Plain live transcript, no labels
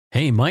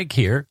Hey, Mike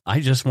here. I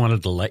just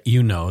wanted to let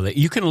you know that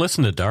you can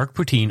listen to Dark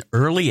Poutine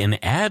early and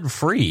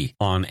ad-free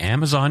on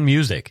Amazon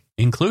Music,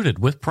 included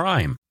with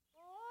Prime.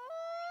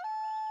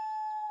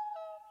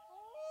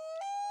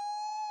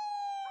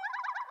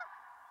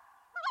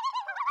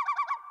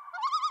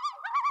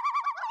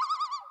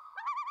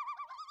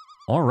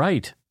 All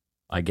right.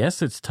 I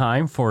guess it's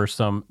time for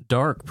some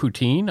Dark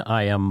Poutine.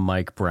 I am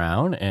Mike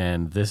Brown,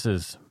 and this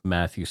is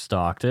Matthew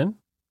Stockton.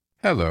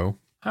 Hello.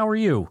 How are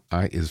you?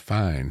 I is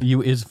fine.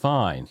 You is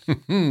fine.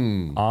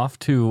 Off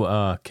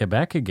to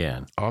Quebec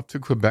again. Off to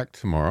Quebec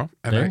tomorrow.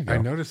 And I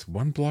noticed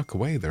 1 block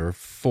away, there are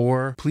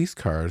 4 police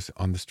cars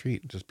on the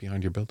street just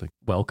behind your building.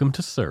 Welcome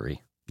to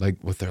Surrey.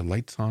 Like with their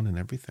lights on and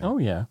everything. Oh,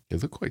 yeah. They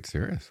look quite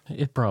serious.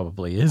 It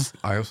probably is.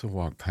 I also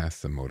walked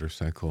past the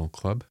motorcycle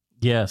club.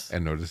 Yes.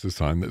 And noticed a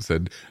sign that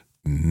said,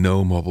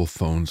 "No mobile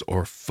phones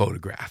or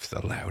photographs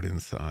allowed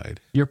inside."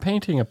 You're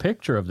painting a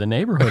picture of the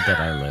neighborhood that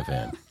I live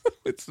in.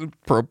 It's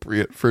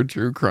appropriate for a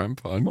true crime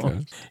podcast.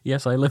 Well,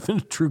 yes, I live in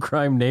a true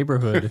crime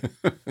neighborhood.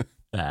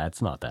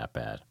 It's not that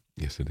bad.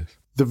 Yes, it is.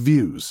 The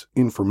views,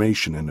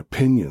 information, and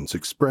opinions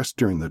expressed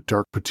during the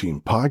Dark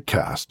Poutine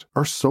podcast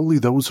are solely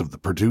those of the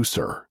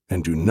producer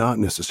and do not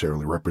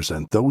necessarily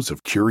represent those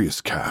of Curious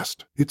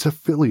Cast, its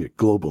affiliate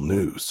Global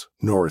News,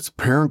 nor its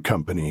parent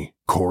company,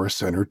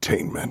 Chorus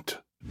Entertainment.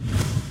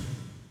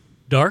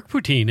 Dark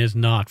Poutine is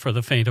not for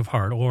the faint of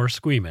heart or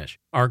squeamish.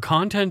 Our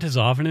content is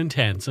often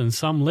intense and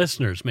some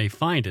listeners may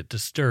find it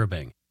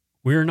disturbing.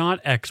 We are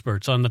not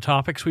experts on the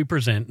topics we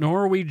present,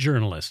 nor are we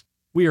journalists.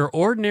 We are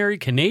ordinary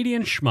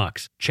Canadian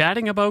schmucks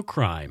chatting about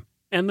crime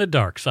and the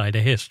dark side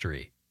of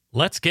history.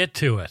 Let's get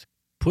to it.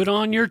 Put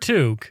on your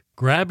toque,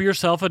 grab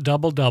yourself a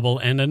double-double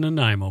and a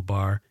Nanaimo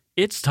bar.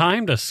 It's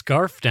time to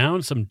scarf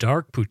down some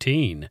Dark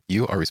Poutine.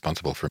 You are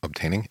responsible for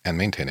obtaining and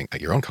maintaining at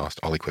your own cost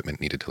all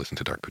equipment needed to listen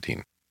to Dark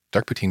Poutine.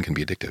 Dark Poutine can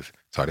be addictive.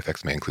 Side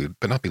effects may include,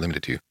 but not be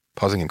limited to,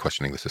 pausing and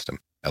questioning the system,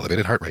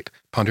 elevated heart rate,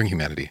 pondering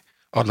humanity,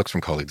 odd looks from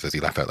colleagues as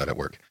you laugh out loud at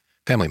work,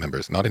 family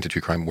members not into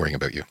true crime worrying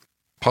about you.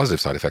 Positive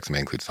side effects may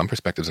include some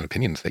perspectives and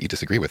opinions that you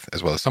disagree with,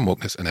 as well as some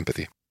wokeness and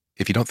empathy.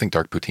 If you don't think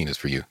Dark Poutine is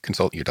for you,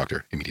 consult your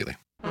doctor immediately.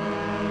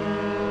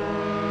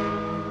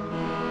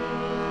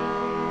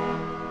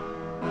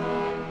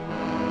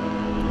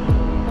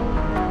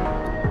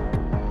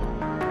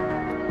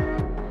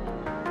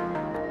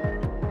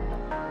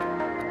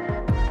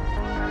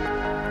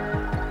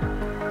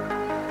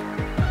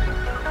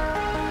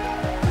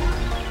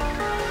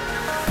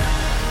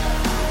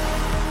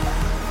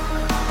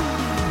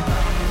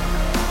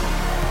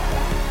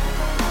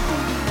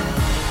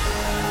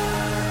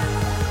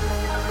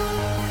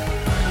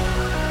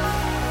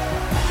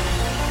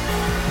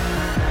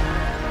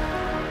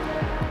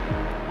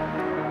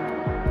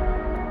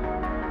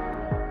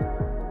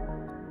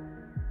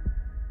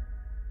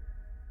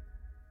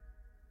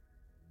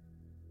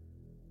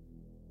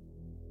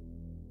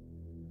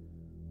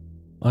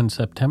 On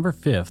September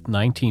 5th,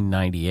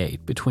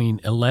 1998,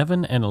 between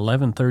 11 and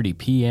 11:30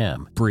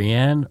 p.m.,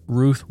 Brianne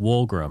Ruth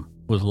Wolgram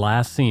was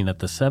last seen at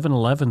the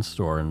 7-Eleven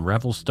store in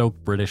Revelstoke,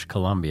 British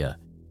Columbia.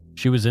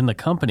 She was in the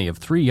company of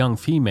 3 young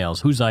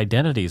females whose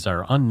identities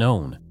are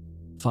unknown.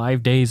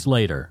 5 days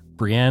later,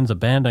 Brianne's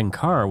abandoned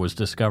car was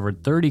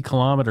discovered 30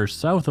 kilometers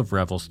south of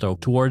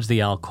Revelstoke towards the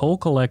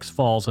Alcocolex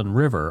Falls and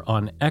River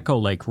on Echo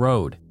Lake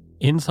Road.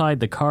 Inside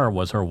the car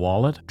was her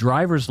wallet,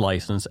 driver's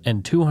license,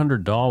 and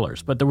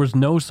 $200, but there was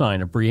no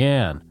sign of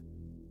Brianne.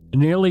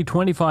 Nearly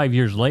 25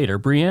 years later,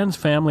 Brianne's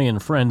family and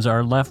friends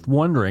are left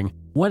wondering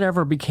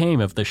whatever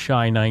became of the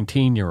shy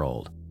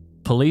 19-year-old.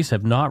 Police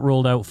have not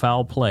ruled out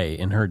foul play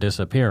in her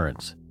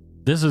disappearance.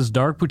 This is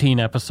Dark Poutine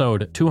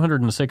episode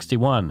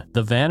 261,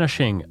 The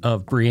Vanishing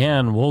of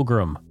Brianne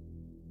Wolgram.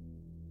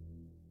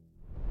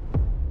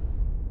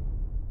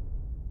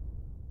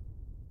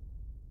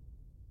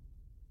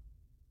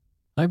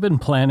 I've been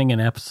planning an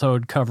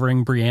episode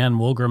covering Brianne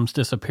Wolgram's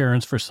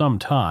disappearance for some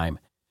time.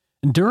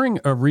 During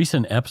a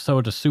recent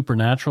episode of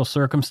Supernatural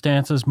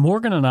Circumstances,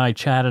 Morgan and I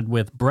chatted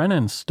with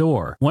Brennan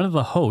Storr, one of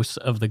the hosts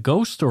of the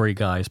Ghost Story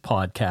Guys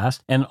podcast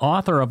and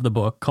author of the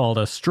book called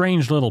A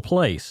Strange Little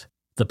Place,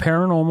 The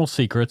Paranormal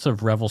Secrets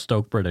of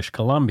Revelstoke, British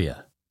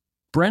Columbia.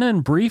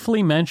 Brennan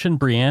briefly mentioned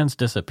Brianne's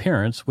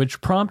disappearance,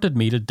 which prompted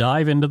me to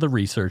dive into the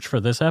research for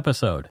this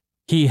episode.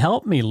 He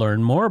helped me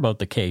learn more about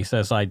the case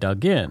as I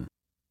dug in.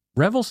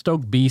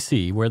 Revelstoke,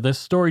 BC, where this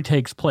story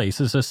takes place,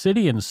 is a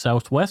city in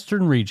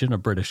southwestern region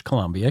of British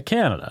Columbia,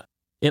 Canada.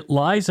 It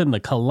lies in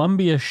the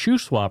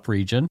Columbia-Shuswap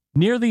region,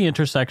 near the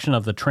intersection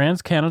of the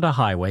Trans-Canada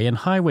Highway and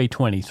Highway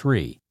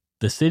 23.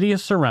 The city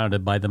is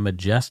surrounded by the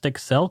majestic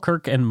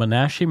Selkirk and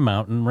Menashe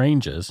mountain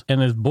ranges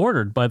and is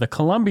bordered by the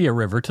Columbia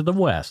River to the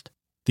west.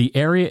 The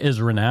area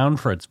is renowned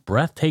for its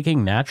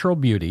breathtaking natural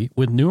beauty,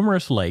 with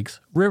numerous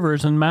lakes,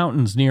 rivers, and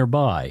mountains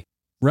nearby.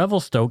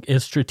 Revelstoke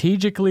is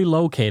strategically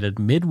located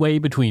midway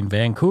between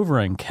Vancouver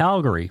and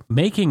Calgary,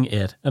 making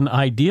it an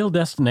ideal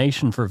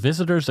destination for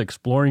visitors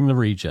exploring the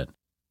region.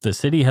 The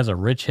city has a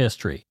rich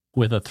history,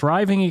 with a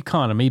thriving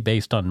economy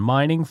based on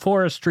mining,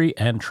 forestry,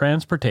 and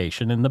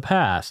transportation in the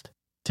past.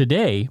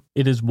 Today,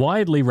 it is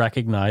widely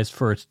recognized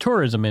for its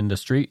tourism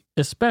industry,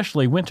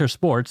 especially winter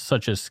sports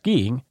such as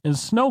skiing and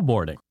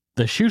snowboarding.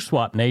 The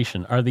Shuswap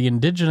Nation are the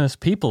indigenous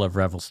people of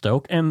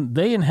Revelstoke, and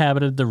they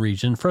inhabited the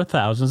region for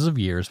thousands of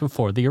years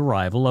before the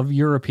arrival of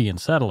European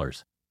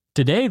settlers.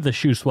 Today, the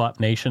Shuswap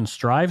Nation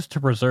strives to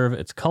preserve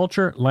its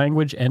culture,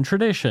 language, and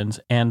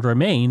traditions, and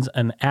remains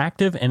an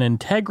active and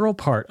integral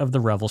part of the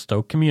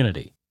Revelstoke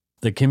community.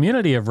 The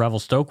community of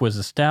Revelstoke was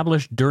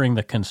established during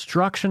the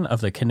construction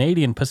of the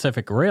Canadian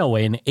Pacific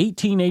Railway in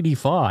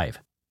 1885.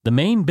 The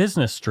main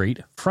business street,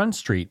 Front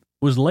Street,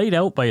 was laid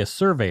out by a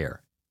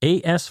surveyor,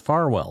 A.S.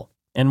 Farwell,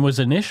 and was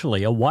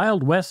initially a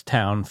Wild West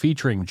town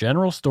featuring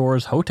general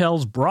stores,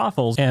 hotels,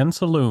 brothels, and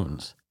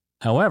saloons.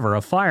 However,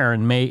 a fire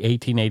in May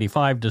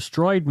 1885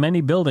 destroyed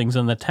many buildings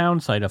in the town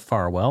site of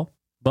Farwell,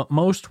 but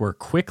most were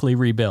quickly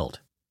rebuilt.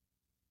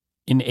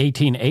 In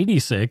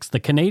 1886, the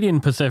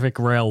Canadian Pacific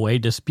Railway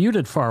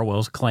disputed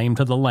Farwell's claim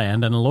to the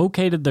land and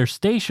located their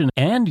station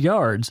and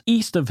yards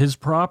east of his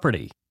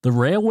property. The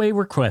railway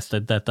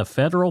requested that the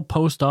Federal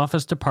Post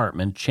Office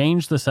Department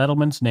change the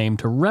settlement's name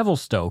to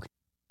Revelstoke,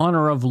 in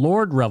honor of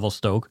Lord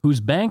Revelstoke, whose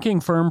banking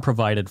firm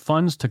provided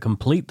funds to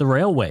complete the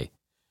railway.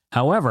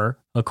 However,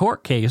 a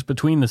court case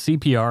between the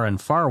CPR and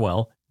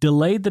Farwell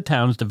delayed the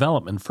town's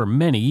development for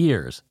many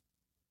years.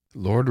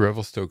 Lord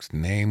Revelstoke's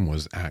name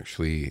was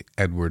actually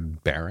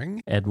Edward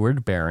Baring.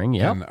 Edward Baring,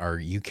 yeah. And our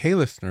UK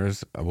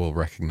listeners will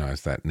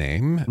recognize that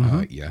name.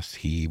 Yes,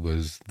 he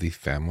was the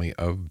family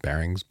of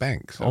Baring's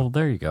Bank. So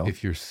there you go.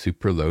 if you're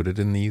super loaded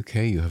in the UK,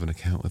 you have an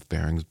account with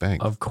Baring's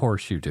Bank. Of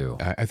course you do.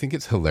 I think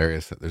it's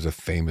hilarious that there's a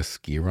famous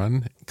ski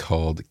run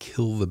called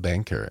Kill the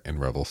Banker in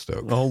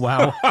Revelstoke. Oh,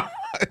 wow.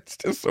 It's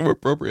just so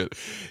appropriate.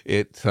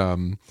 It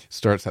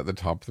starts at the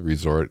top of the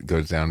resort,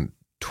 goes down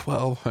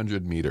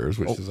 1,200 meters,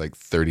 which is like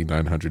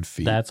 3,900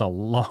 feet. That's a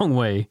long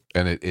way.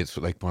 And it's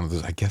like one of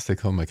those, I guess they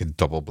call them like a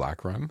double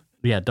black run.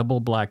 Yeah, double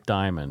black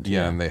diamond.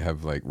 Yeah, and they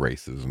have like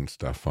races and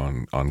stuff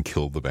on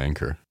Kill the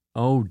Banker.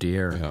 Oh,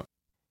 dear. Yeah.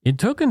 It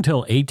took until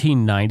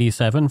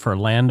 1897 for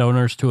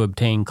landowners to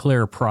obtain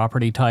clear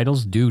property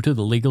titles due to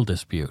the legal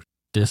dispute.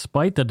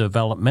 Despite the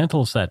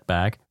developmental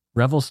setback,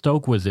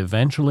 Revelstoke was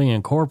eventually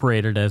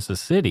incorporated as a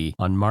city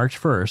on March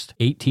 1st,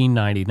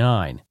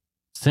 1899.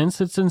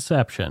 Since its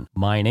inception,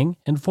 mining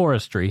and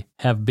forestry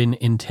have been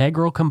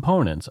integral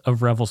components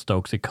of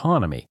Revelstoke's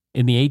economy.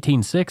 In the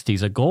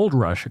 1860s, a gold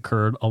rush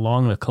occurred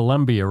along the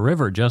Columbia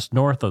River just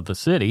north of the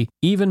city,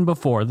 even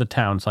before the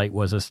town site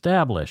was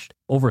established.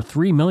 Over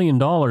 $3 million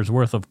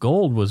worth of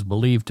gold was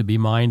believed to be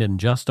mined in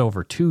just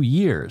over 2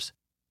 years.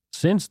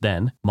 Since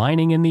then,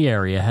 mining in the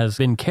area has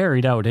been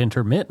carried out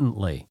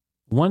intermittently.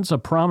 Once a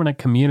prominent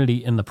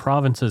community in the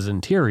province's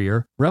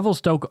interior,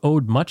 Revelstoke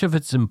owed much of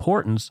its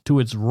importance to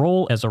its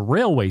role as a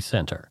railway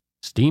center.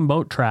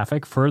 Steamboat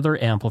traffic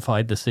further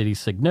amplified the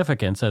city's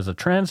significance as a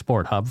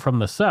transport hub from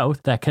the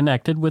south that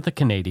connected with the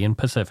Canadian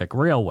Pacific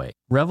Railway.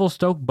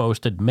 Revelstoke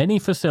boasted many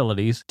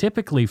facilities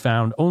typically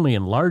found only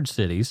in large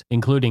cities,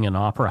 including an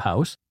opera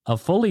house, a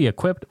fully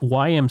equipped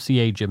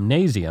YMCA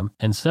gymnasium,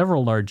 and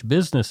several large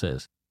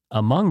businesses.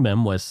 Among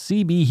them was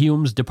C.B.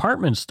 Hume's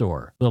department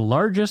store, the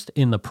largest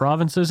in the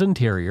province's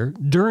interior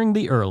during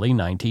the early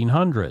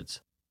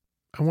 1900s.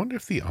 I wonder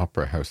if the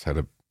Opera House had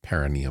a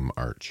perineum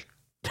arch.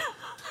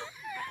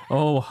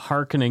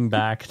 Hearkening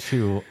back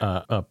to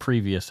a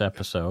previous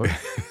episode.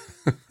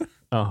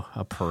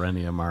 A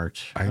perineum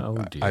arch.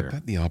 Dear. I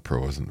bet the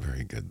opera wasn't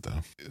very good,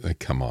 though. Like,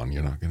 come on,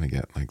 you're not going to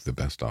get like the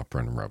best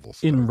opera in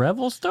Revelstoke. In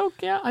Revelstoke?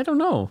 Yeah, I don't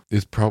know.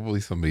 There's probably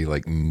somebody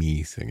like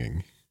me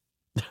singing.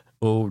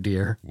 Oh,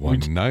 dear. One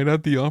night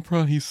at the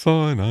opera, he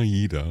saw an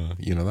Aida.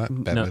 You know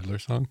that Bette Midler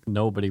song?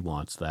 Nobody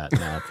wants that,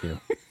 Matthew.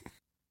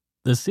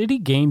 The city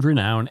gained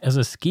renown as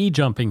a ski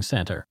jumping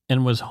center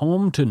and was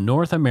home to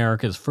North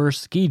America's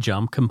first ski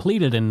jump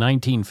completed in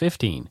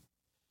 1915.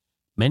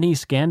 Many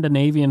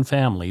Scandinavian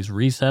families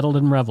resettled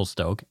in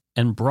Revelstoke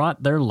and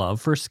brought their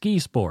love for ski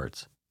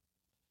sports.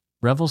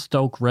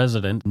 Revelstoke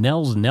resident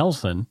Nels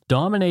Nelson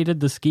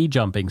dominated the ski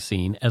jumping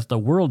scene as the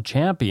world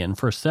champion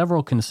for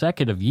several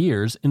consecutive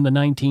years in the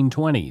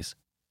 1920s.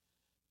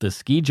 The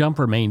ski jump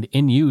remained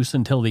in use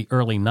until the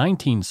early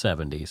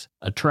 1970s,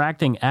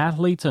 attracting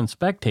athletes and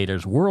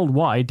spectators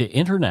worldwide to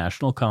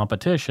international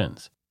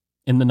competitions.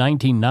 In the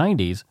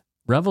 1990s,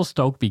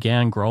 Revelstoke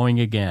began growing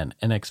again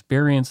and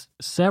experienced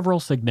several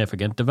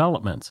significant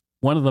developments.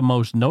 One of the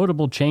most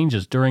notable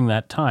changes during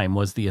that time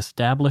was the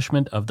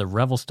establishment of the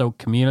Revelstoke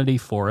Community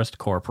Forest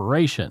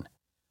Corporation,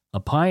 a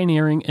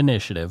pioneering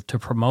initiative to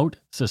promote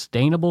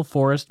sustainable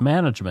forest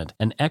management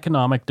and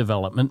economic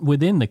development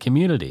within the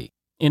community.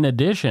 In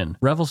addition,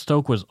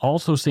 Revelstoke was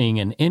also seeing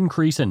an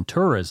increase in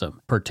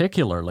tourism,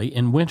 particularly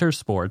in winter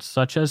sports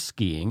such as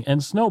skiing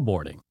and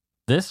snowboarding.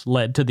 This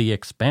led to the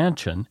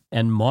expansion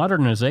and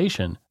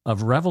modernization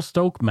of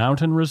Revelstoke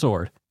Mountain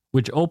Resort,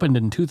 which opened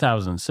in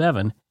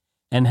 2007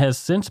 and has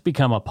since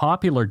become a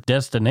popular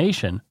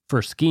destination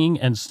for skiing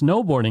and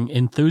snowboarding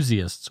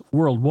enthusiasts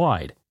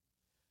worldwide.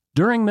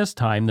 During this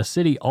time, the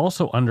city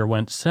also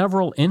underwent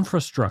several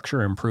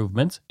infrastructure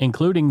improvements,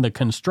 including the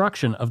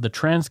construction of the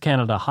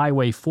Trans-Canada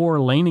Highway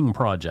 4 laning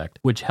project,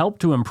 which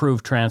helped to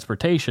improve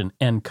transportation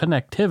and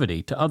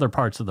connectivity to other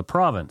parts of the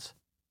province.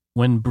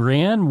 When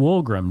Brianne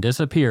Wolgram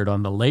disappeared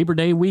on the Labor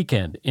Day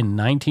weekend in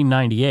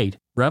 1998,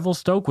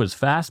 Revelstoke was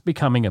fast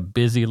becoming a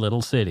busy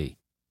little city.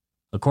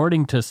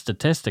 According to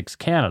Statistics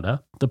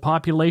Canada, the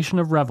population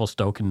of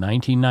Revelstoke in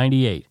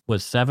 1998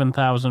 was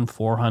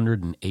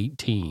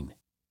 7,418.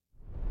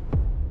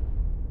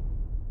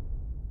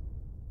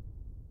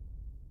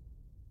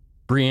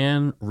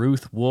 Brianne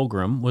Ruth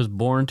Wolgram was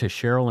born to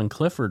Cheryl and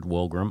Clifford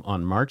Wolgram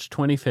on March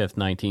 25,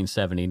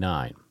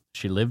 1979.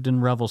 She lived in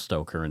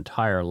Revelstoke her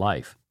entire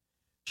life.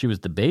 She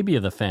was the baby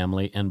of the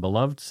family and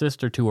beloved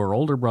sister to her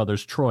older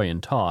brothers Troy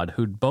and Todd,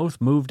 who'd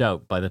both moved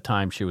out by the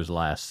time she was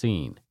last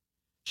seen.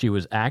 She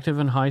was active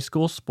in high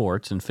school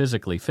sports and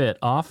physically fit,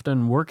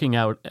 often working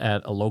out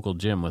at a local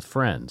gym with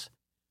friends.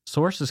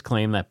 Sources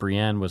claim that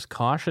Brianne was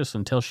cautious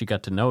until she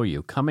got to know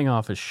you, coming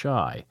off as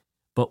shy.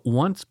 But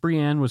once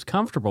Brianne was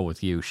comfortable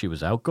with you, she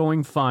was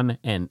outgoing, fun,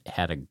 and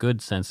had a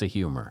good sense of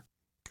humor.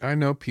 I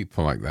know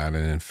people like that,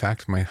 and in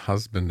fact, my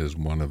husband is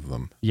one of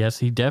them. Yes,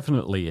 he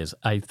definitely is.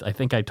 I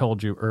think I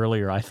told you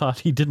earlier, I thought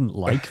he didn't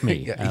like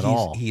me at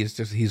all.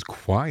 He's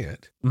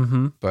quiet,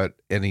 but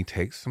he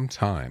takes some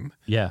time.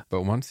 Yeah.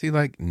 But once he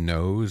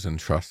knows and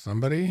trusts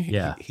somebody,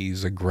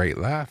 he's a great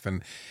laugh.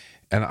 And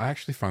I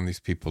actually find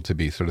these people to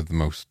be sort of the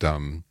most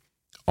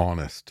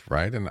honest,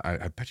 right? And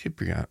I bet you,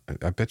 Brianne,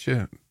 I bet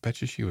you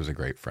she was a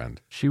great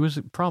friend. She was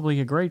probably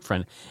a great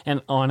friend.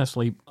 And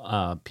honestly,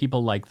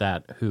 people like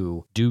that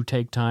who do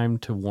take time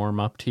to warm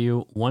up to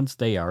you, once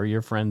they are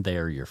your friend, they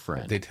are your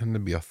friend. They tend to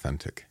be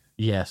authentic.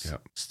 Yes.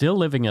 Yep. Still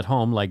living at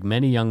home like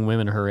many young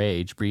women her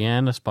age,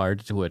 Brianne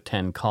aspired to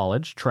attend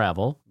college,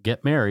 travel,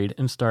 get married,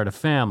 and start a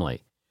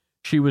family.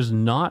 She was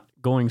not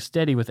going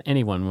steady with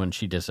anyone when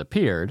she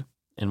disappeared.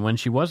 And when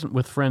she wasn't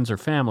with friends or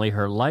family,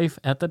 her life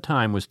at the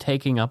time was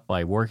taken up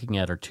by working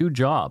at her two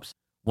jobs,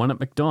 one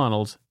at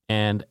McDonald's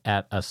and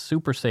at a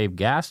Super Save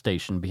gas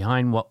station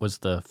behind what was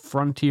the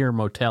Frontier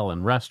Motel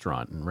and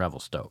Restaurant in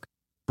Revelstoke.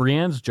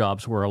 Brianne's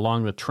jobs were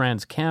along the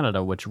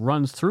Trans-Canada, which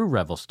runs through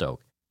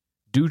Revelstoke.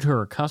 Due to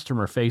her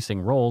customer-facing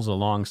roles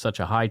along such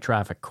a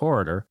high-traffic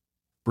corridor,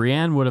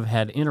 Brianne would have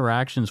had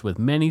interactions with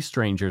many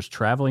strangers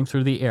traveling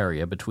through the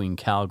area between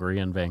Calgary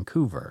and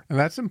Vancouver. And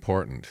that's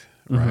important.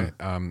 Right.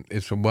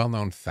 It's a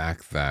well-known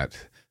fact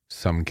that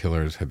some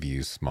killers have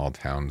used small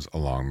towns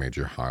along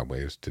major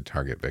highways to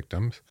target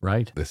victims.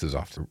 Right. This is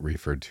often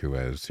referred to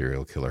as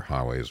serial killer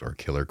highways or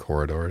killer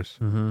corridors.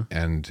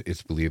 And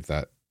it's believed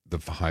that the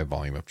high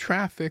volume of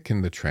traffic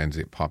and the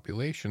transient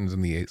populations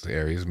in the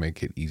areas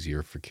make it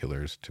easier for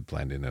killers to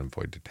blend in and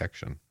avoid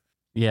detection.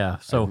 Yeah,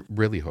 so I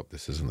really hope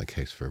this isn't the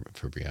case for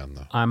Brianne,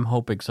 though. I'm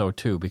hoping so,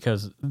 too,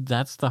 because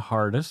that's the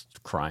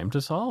hardest crime to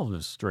solve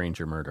is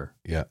stranger murder.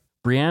 Yeah.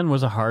 Brianne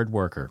was a hard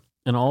worker,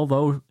 and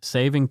although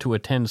saving to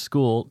attend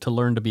school to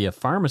learn to be a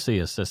pharmacy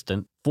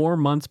assistant, 4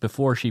 months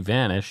before she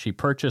vanished, she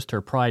purchased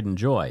her pride and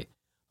joy,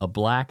 a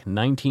black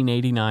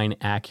 1989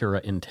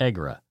 Acura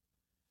Integra.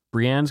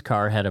 Brianne's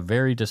car had a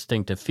very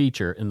distinctive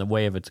feature in the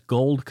way of its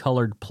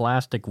gold-colored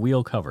plastic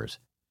wheel covers.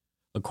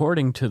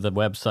 According to the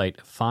website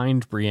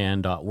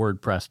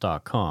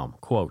findbrianne.wordpress.com,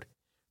 quote,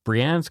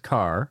 Brianne's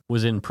car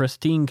was in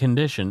pristine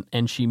condition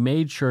and she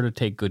made sure to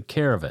take good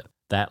care of it.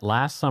 That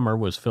last summer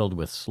was filled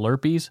with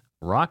Slurpees,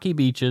 rocky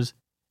beaches,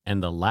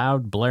 and the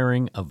loud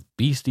blaring of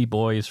Beastie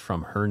Boys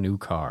from her new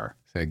car.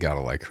 I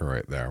gotta like her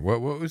right there.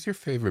 What was your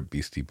favorite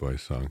Beastie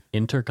Boys song?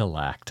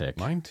 Intergalactic.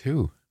 Mine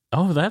too.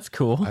 Oh, that's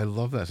cool. I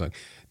love that song.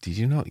 Did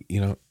you know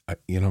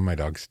my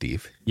dog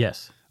Steve?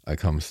 Yes. I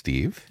call him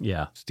Steve.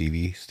 Yeah.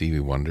 Stevie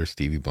Wonder,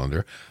 Stevie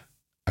Blunder.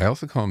 I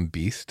also call him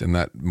Beast, and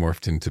that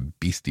morphed into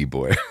Beastie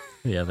Boy.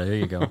 Yeah, there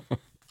you go.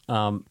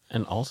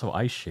 And also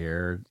I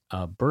shared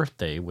a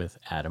birthday with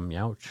Adam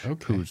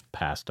Yauch, who's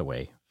passed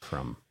away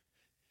from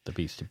the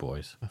Beastie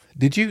Boys.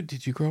 Did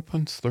you grow up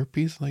on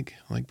Slurpees like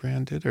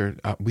Brianne did, or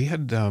we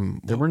had?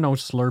 There were no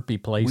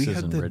Slurpee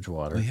places in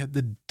Bridgewater. We had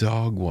the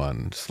dog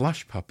one,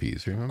 Slush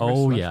Puppies. Remember?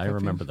 Oh Slush yeah, Puppies? I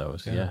remember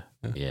those.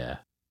 Yeah.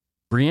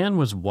 Brianne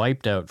was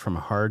wiped out from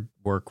a hard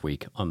work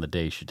week on the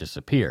day she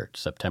disappeared,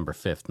 September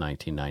 5th,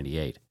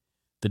 1998.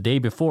 The day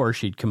before,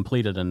 she'd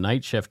completed a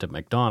night shift at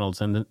McDonald's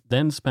and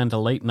then spent a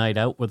late night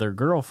out with her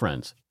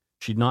girlfriends.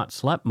 She'd not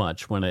slept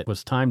much when it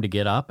was time to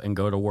get up and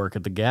go to work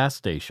at the gas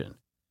station.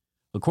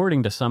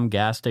 According to some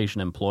gas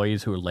station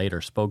employees who later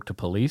spoke to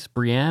police,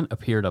 Brianne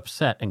appeared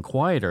upset and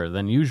quieter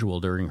than usual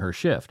during her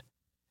shift.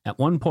 At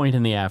one point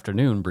in the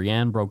afternoon,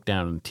 Brianne broke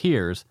down in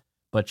tears,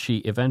 but she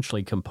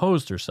eventually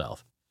composed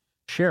herself.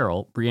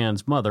 Cheryl,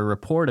 Brianne's mother,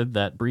 reported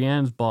that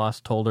Brianne's boss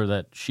told her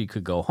that she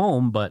could go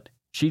home, but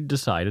she'd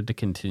decided to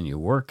continue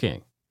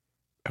working.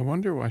 I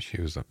wonder why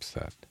she was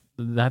upset.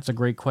 That's a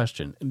great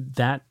question.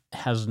 That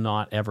has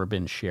not ever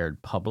been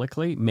shared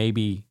publicly.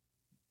 Maybe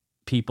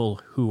people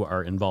who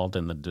are involved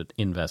in the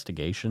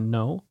investigation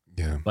know,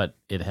 but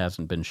it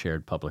hasn't been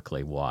shared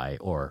publicly why,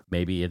 or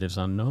maybe it is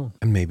unknown.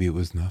 And maybe it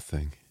was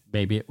nothing.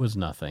 Maybe it was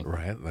nothing.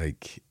 Right?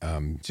 Like,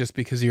 just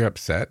because you're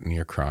upset and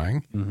you're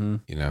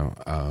crying,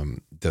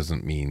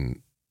 doesn't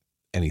mean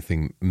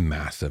anything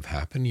massive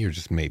happened. You're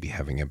just maybe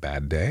having a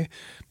bad day.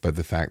 But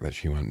the fact that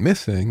she went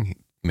missing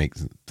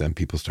makes then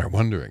people start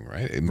wondering,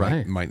 right? It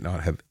might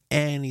not have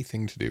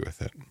anything to do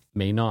with it.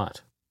 May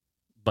not.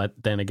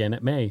 But then again,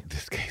 it may.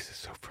 This case is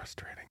so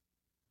frustrating.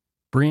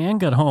 Brianne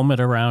got home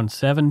at around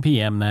 7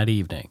 p.m. that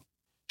evening.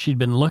 She'd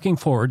been looking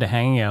forward to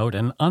hanging out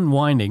and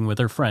unwinding with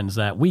her friends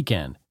that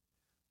weekend.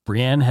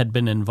 Brianne had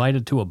been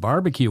invited to a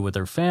barbecue with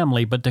her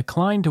family but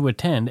declined to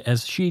attend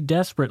as she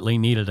desperately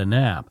needed a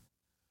nap.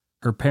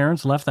 Her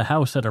parents left the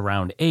house at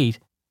around 8,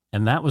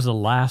 and that was the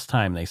last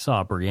time they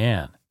saw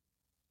Brianne.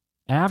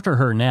 After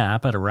her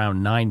nap at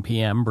around 9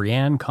 p.m.,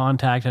 Brianne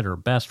contacted her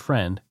best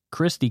friend,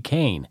 Christy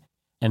Kane,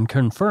 and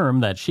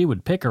confirmed that she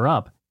would pick her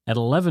up at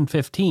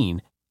 11:15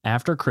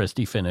 after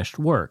Christy finished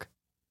work.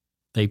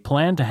 They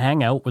planned to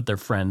hang out with their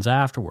friends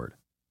afterward.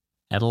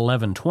 At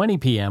 11:20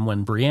 p.m.,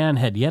 when Brianne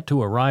had yet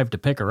to arrive to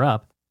pick her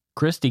up,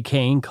 Christy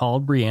Kane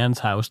called Brianne's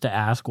house to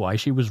ask why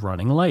she was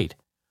running late,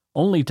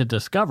 only to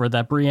discover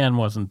that Brianne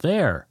wasn't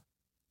there.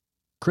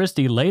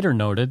 Christy later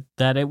noted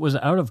that it was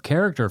out of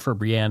character for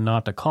Brianne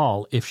not to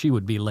call if she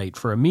would be late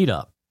for a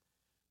meetup.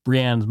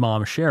 Brianne's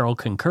mom, Cheryl,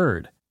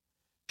 concurred.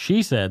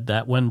 She said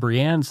that when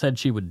Brianne said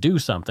she would do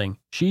something,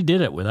 she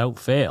did it without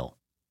fail.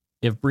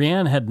 If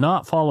Brianne had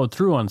not followed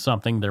through on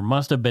something, there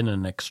must have been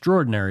an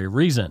extraordinary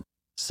reason.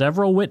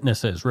 Several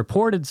witnesses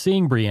reported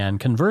seeing Brianne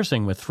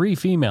conversing with 3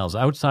 females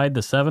outside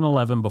the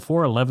 7-Eleven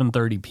before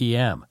 11:30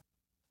 p.m.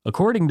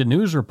 According to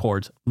news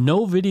reports,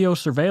 no video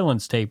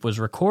surveillance tape was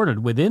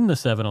recorded within the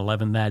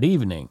 7-Eleven that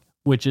evening,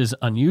 which is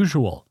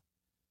unusual.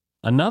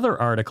 Another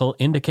article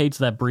indicates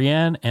that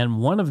Brianne and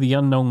one of the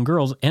unknown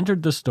girls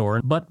entered the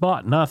store but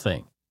bought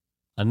nothing.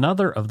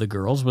 Another of the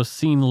girls was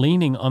seen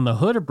leaning on the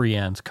hood of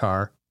Brianne's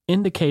car,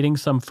 indicating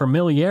some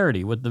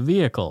familiarity with the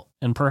vehicle,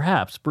 and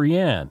perhaps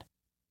Brianne.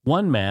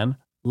 One man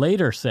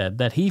later said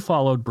that he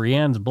followed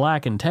Brianne's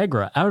black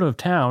Integra out of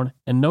town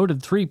and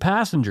noted 3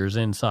 passengers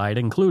inside,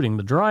 including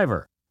the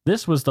driver.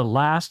 This was the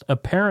last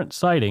apparent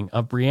sighting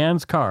of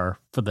Brianne's car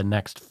for the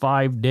next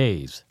 5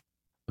 days.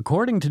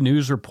 According to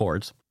news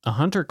reports, a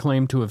hunter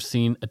claimed to have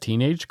seen a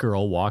teenage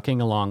girl walking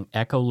along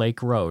Echo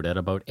Lake Road at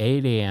about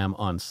 8 a.m.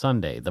 on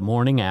Sunday, the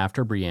morning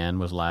after Brianne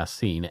was last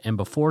seen and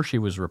before she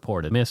was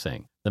reported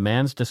missing. The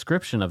man's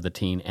description of the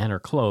teen and her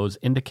clothes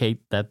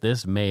indicate that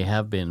this may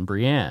have been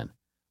Brianne,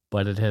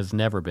 but it has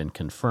never been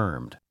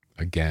confirmed.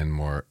 Again,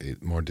 more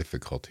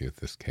difficulty with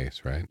this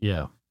case, right?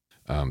 Yeah.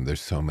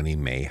 There's so many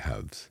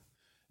may-haves.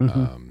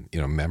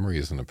 Memory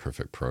isn't a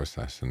perfect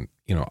process, and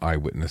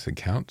eyewitness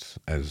accounts,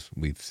 as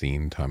we've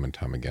seen time and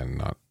time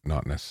again,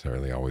 not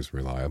necessarily always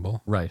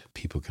reliable. Right.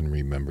 People can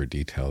remember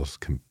details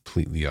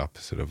completely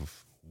opposite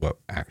of what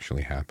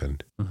actually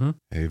happened.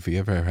 Have you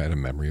ever had a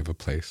memory of a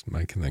place,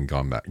 Mike, and then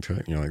gone back to it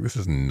and you're like, this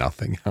is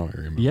nothing how I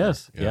remember?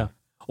 Yes. Yeah.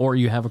 Or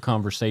you have a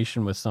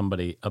conversation with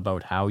somebody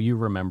about how you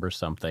remember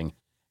something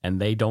and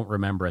they don't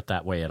remember it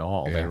that way at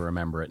all. They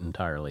remember it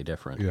entirely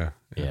different.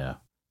 Yeah.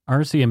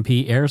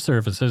 RCMP Air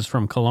Services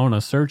from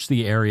Kelowna searched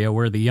the area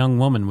where the young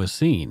woman was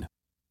seen.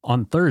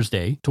 On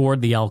Thursday,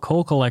 toward the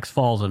Alcocolex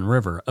Falls and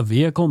River, a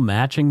vehicle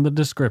matching the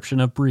description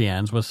of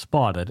Brianne's was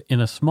spotted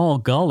in a small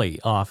gully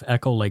off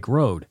Echo Lake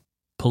Road.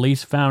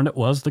 Police found it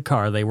was the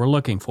car they were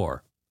looking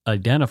for,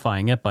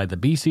 identifying it by the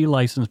BC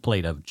license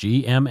plate of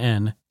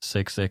GMN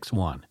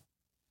 661.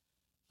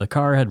 The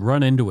car had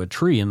run into a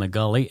tree in the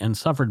gully and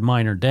suffered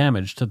minor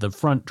damage to the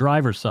front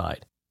driver's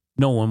side.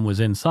 No one was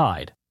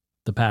inside.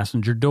 The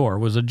passenger door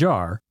was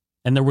ajar,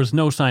 and there was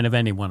no sign of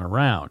anyone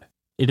around.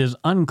 It is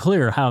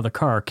unclear how the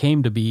car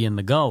came to be in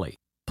the gully.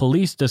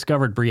 Police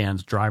discovered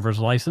Brianne's driver's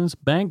license,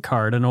 bank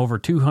card, and over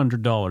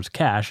 $200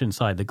 cash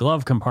inside the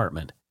glove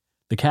compartment.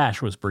 The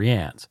cash was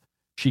Brianne's.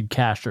 She'd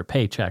cashed her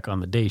paycheck on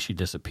the day she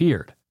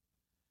disappeared.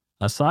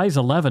 A size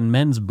 11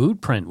 men's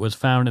boot print was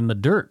found in the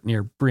dirt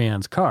near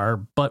Brianne's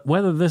car, but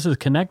whether this is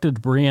connected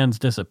to Brianne's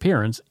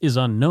disappearance is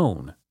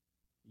unknown.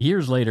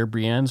 Years later,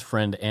 Brianne's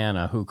friend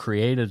Anna, who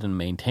created and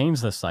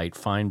maintains the site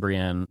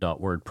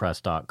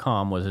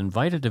findbrianne.wordpress.com, was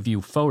invited to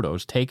view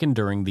photos taken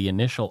during the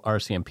initial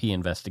RCMP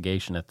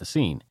investigation at the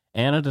scene.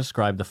 Anna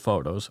described the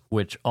photos,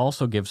 which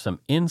also give some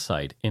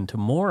insight into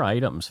more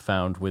items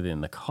found within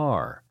the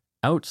car.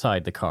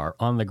 Outside the car,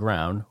 on the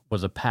ground,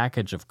 was a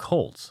package of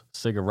Colts,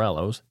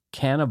 cigarillos,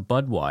 can of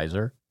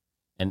Budweiser,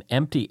 an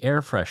empty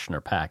air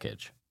freshener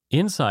package.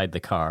 Inside the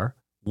car,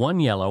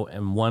 1 yellow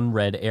and 1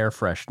 red air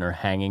freshener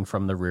hanging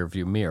from the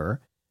rearview mirror,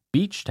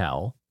 beach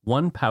towel,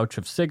 1 pouch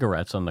of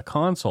cigarettes on the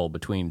console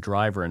between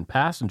driver and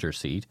passenger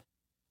seat,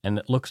 and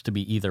it looks to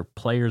be either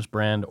Players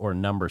brand or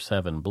number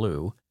 7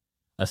 blue,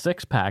 a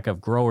 6-pack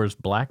of Growers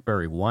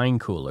Blackberry wine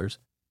coolers.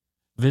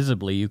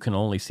 Visibly, you can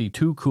only see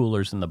 2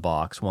 coolers in the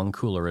box. One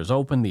cooler is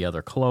open, the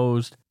other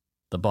closed.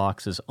 The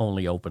box is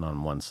only open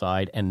on one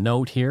side. And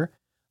note here,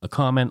 a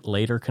comment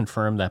later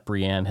confirmed that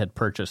Brianne had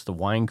purchased the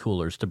wine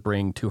coolers to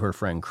bring to her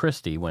friend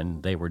Christy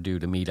when they were due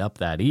to meet up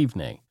that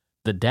evening.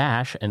 The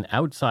dash and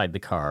outside the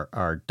car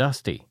are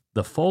dusty.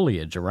 The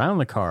foliage around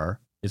the car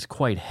is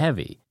quite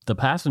heavy. The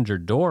passenger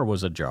door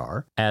was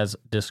ajar, as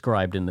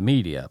described in the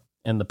media,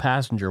 and the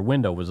passenger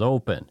window was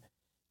open.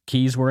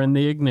 Keys were in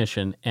the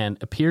ignition and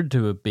appeared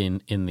to have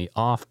been in the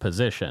off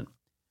position.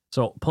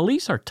 So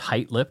police are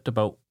tight-lipped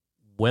about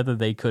whether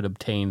they could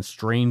obtain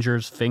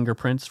strangers'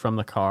 fingerprints from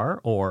the car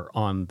or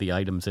on the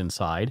items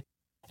inside,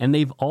 and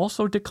they've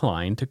also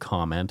declined to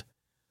comment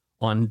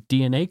on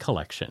DNA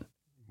collection.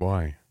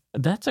 Why?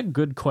 That's a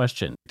good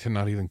question. To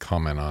not even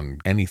comment on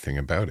anything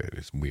about it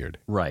is weird.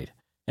 Right.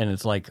 And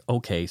it's like,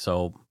 okay,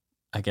 so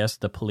I guess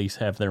the police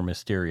have their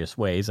mysterious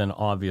ways, and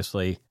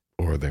obviously...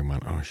 Or they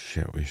went, oh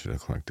shit, we should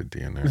have collected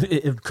DNA.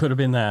 It could have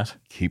been that.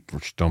 Keep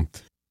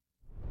stumped.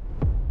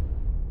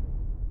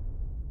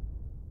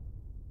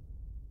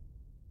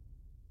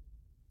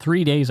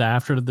 Three days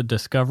after the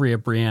discovery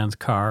of Brianne's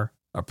car,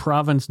 a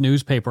province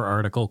newspaper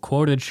article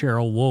quoted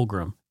Cheryl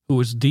Wolgram, who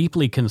was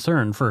deeply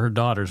concerned for her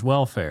daughter's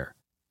welfare.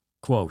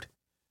 Quote,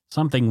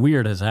 "Something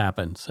weird has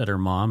happened," said her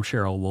mom,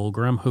 Cheryl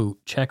Wolgram, who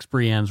checks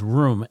Brianne's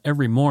room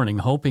every morning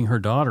hoping her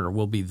daughter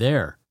will be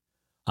there.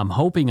 "I'm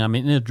hoping I'm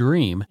in a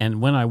dream,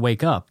 and when I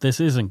wake up, this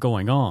isn't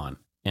going on."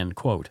 End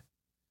quote.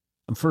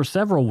 For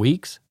several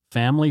weeks,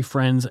 family,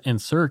 friends,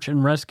 and search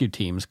and rescue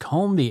teams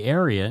combed the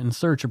area in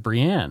search of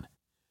Brianne.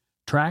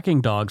 Tracking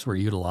dogs were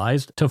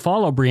utilized to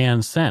follow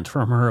Brianne's scent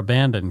from her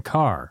abandoned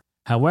car.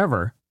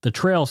 However, the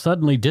trail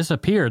suddenly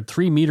disappeared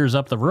 3 meters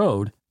up the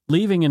road,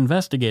 leaving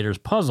investigators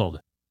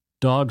puzzled.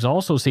 Dogs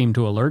also seemed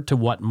to alert to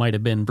what might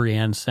have been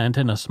Brianne's scent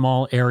in a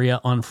small area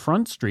on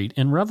Front Street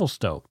in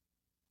Revelstoke.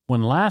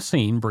 When last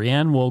seen,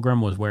 Brianne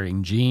Wolgram was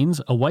wearing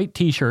jeans, a white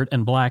t-shirt,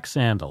 and black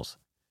sandals.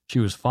 She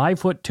was 5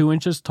 foot 2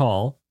 inches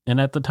tall,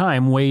 and at the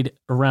time weighed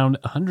around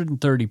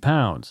 130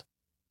 pounds.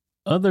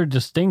 Other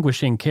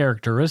distinguishing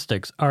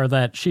characteristics are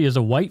that she is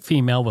a white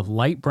female with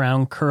light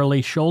brown,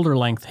 curly,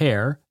 shoulder-length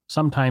hair,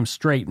 sometimes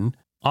straightened,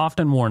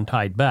 often worn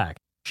tied back.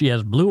 She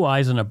has blue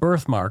eyes and a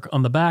birthmark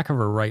on the back of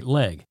her right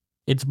leg.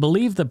 It's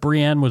believed that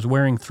Brianne was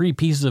wearing 3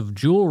 pieces of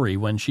jewelry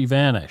when she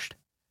vanished.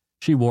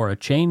 She wore a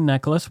chain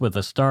necklace with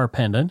a star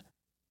pendant,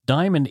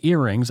 diamond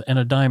earrings, and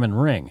a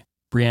diamond ring.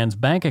 Brianne's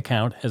bank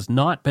account has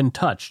not been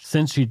touched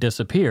since she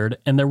disappeared,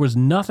 and there was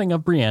nothing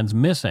of Brianne's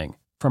missing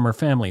from her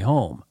family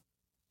home.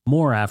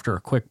 More after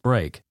a quick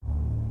break.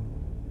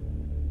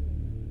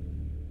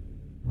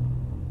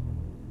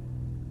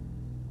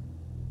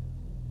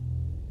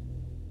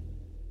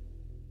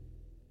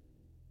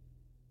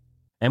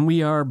 And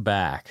we are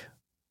back.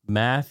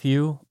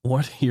 Matthew,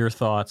 what are your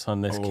thoughts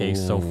on this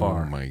case so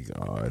far? Oh my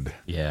God.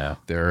 Yeah.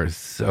 There is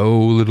so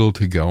little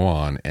to go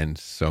on and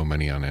so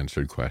many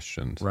unanswered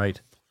questions. Right.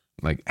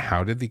 Like,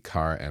 how did the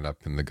car end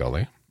up in the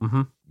gully?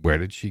 Mm-hmm. Where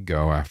did she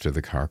go after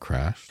the car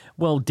crashed?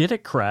 Well, did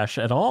it crash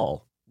at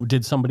all?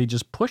 Did somebody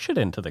just push it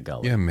into the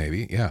gully? Yeah,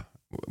 maybe. Yeah.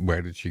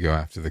 Where did she go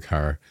after the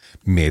car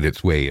made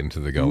its way into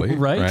the gully?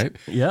 Right.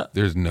 Yeah.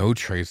 There's no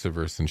trace of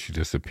her since she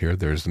disappeared.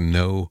 There's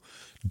no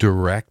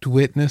direct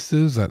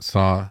witnesses that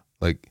saw,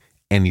 like,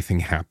 anything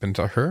happen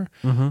to her.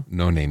 Mm-hmm.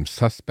 No named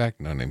suspect,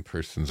 no named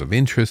persons of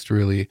interest,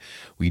 really.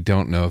 We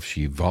don't know if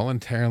she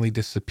voluntarily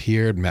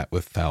disappeared, met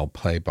with foul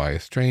play by a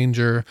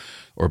stranger,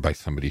 or by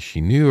somebody she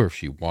knew, or if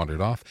she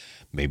wandered off.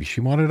 Maybe she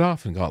wandered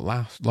off and got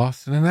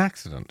lost in an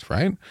accident,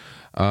 right?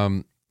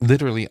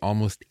 Literally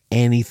almost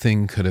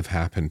anything could have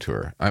happened to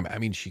her. I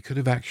mean, she could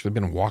have actually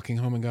been walking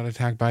home and got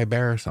attacked by a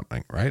bear or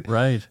something, right?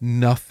 Right.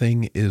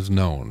 Nothing is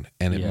known.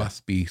 And it Yeah.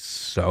 must be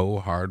so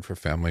hard for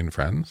family and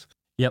friends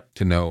Yep.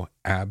 to know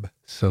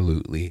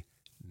absolutely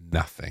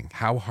nothing.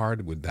 How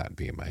hard would that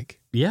be,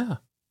 Mike? Yeah.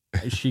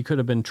 She could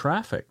have been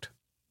trafficked.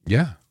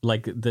 Yeah.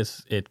 Like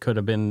this, it could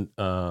have been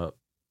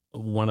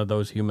one of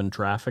those human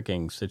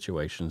trafficking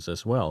situations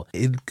as well.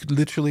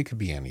 Literally could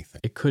be anything.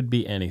 It could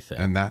be anything.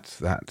 And that's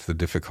the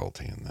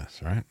difficulty in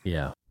this, right?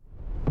 Yeah.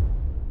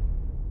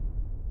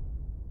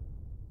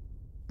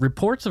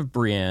 Reports of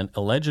Brianne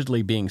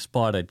allegedly being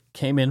spotted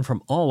came in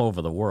from all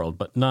over the world,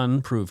 but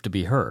none proved to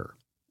be her.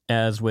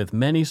 As with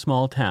many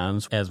small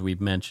towns, as we've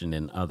mentioned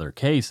in other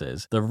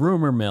cases, the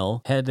rumor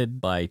mill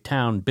headed by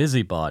town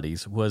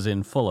busybodies was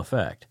in full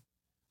effect.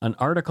 An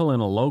article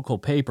in a local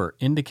paper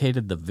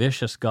indicated the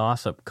vicious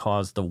gossip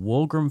caused the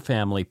Wolgram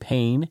family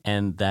pain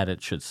and that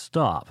it should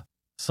stop.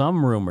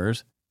 Some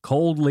rumors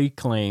coldly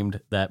claimed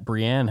that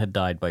Brianne had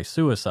died by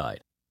suicide.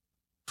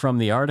 From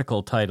the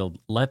article titled,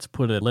 "Let's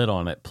Put a Lid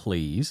on It,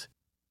 Please,"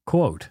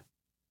 quote,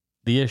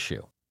 "The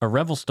issue. A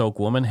Revelstoke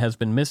woman has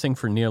been missing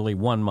for nearly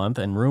 1 month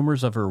and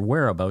rumors of her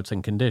whereabouts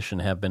and condition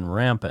have been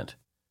rampant.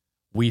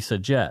 We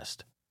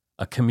suggest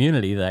a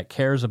community that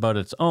cares about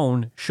its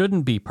own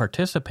shouldn't be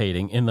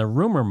participating in the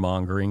rumor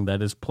mongering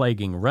that is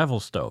plaguing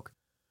Revelstoke.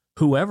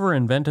 Whoever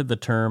invented the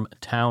term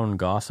town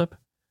gossip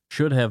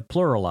should have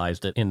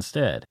pluralized it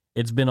instead.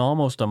 It's been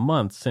almost a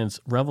month since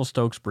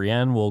Revelstoke's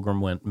Brianne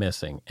Wolgram went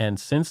missing, and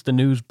since the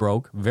news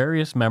broke,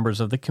 various members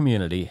of the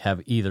community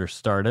have either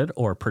started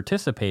or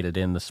participated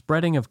in the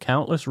spreading of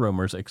countless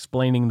rumors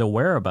explaining the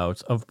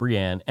whereabouts of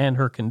Brianne and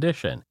her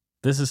condition.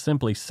 This is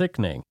simply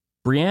sickening.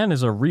 Brianne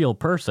is a real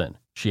person.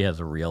 She has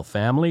a real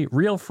family,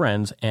 real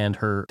friends, and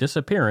her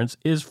disappearance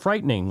is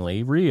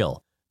frighteningly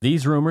real.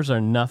 These rumors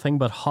are nothing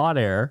but hot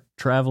air,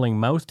 traveling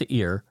mouth to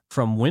ear,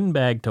 from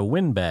windbag to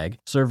windbag,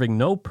 serving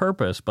no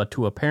purpose but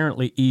to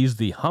apparently ease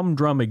the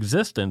humdrum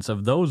existence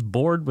of those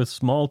bored with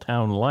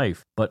small-town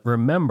life. But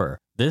remember,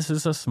 this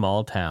is a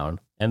small town,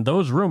 and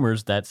those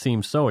rumors that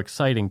seem so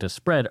exciting to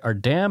spread are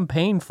damn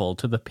painful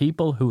to the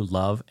people who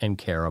love and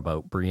care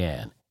about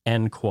Brianne.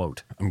 End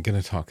quote. I'm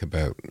going to talk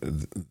about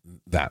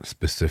that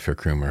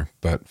specific rumor,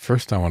 but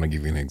first I want to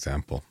give you an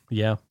example.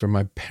 Yeah. For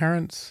my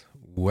parents'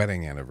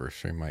 wedding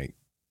anniversary, my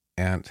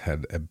aunt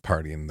had a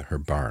party in her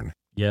barn.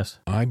 Yes.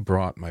 I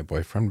brought my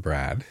boyfriend,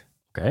 Brad.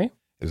 Okay.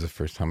 It was the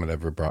first time I'd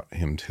ever brought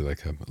him to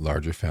like a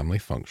larger family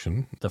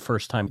function. The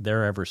first time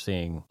they're ever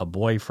seeing a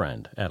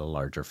boyfriend at a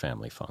larger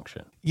family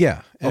function.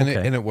 Yeah. And,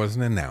 Okay. it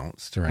wasn't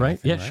announced or anything. Right?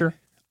 Yeah, sure.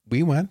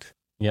 We went.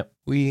 Yep.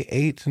 We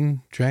ate and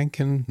drank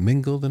and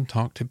mingled and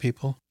talked to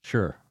people.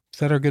 Sure.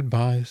 Said our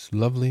goodbyes.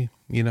 Lovely,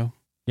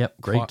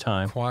 Yep. Great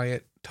time.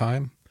 Quiet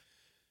time.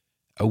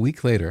 A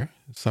week later,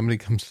 somebody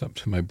comes up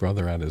to my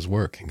brother at his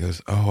work and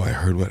goes, "Oh, I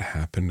heard what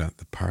happened at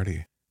the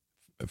party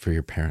for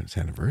your parents'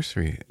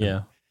 anniversary."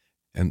 Yeah.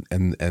 And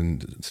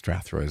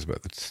Strathroy is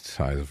about the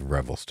size of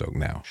Revelstoke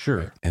now. Sure.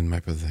 Right? And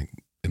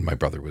my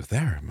brother was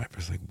there. And my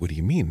brother's like, "What do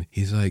you mean?"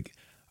 He's like,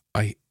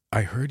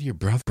 I heard your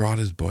brother brought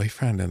his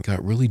boyfriend and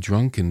got really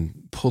drunk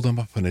and pulled him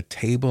up on a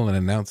table and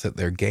announced that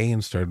they're gay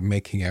and started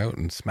making out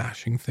and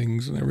smashing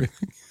things and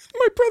everything.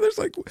 My brother's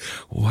like,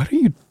 "What are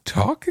you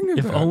talking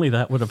about?" If only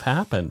that would have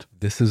happened.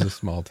 This is a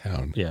small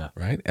town. Yeah.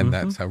 Right? And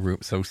that's how,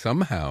 so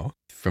somehow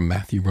from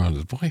Matthew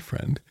Braun's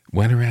boyfriend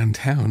went around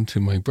town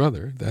to my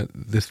brother that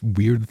this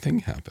weird thing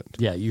happened.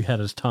 Yeah, you had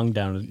his tongue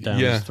down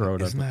his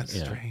throat. Isn't that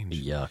strange?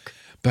 Yuck.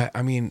 But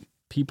I mean,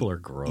 people are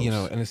gross.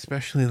 And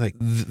especially like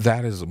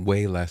that is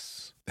way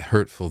less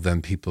hurtful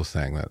than people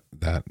saying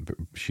that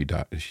she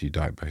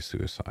died by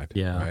suicide.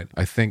 Yeah. Right.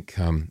 I think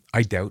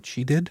I doubt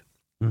she did.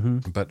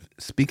 Mm-hmm. But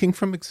speaking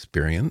from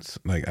experience,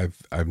 like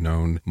I've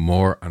known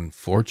more,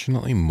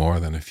 unfortunately, more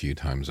than a few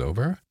times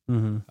over,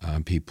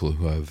 people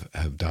who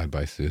have died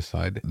by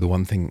suicide. The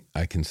one thing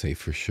I can say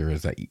for sure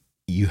is that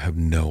you have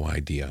no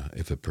idea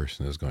if a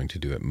person is going to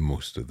do it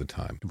most of the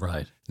time.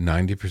 Right.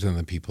 90% of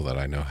the people that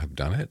I know have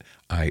done it.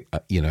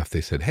 If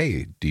they said,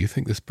 "Hey, do you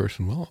think this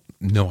person will?"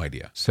 No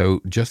idea.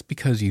 So just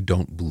because you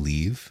don't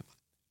believe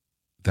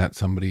that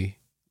somebody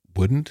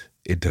wouldn't,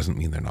 it doesn't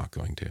mean they're not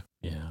going to.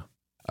 Yeah.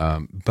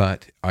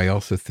 But I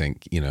also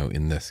think,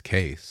 in this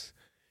case,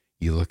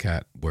 you look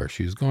at where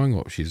she's going,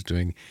 what she's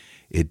doing.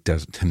 It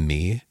doesn't, to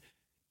me,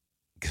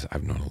 because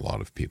I've known a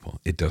lot of people,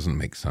 it doesn't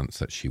make sense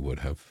that she would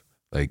have,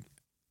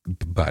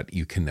 but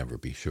you can never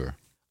be sure.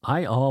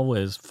 I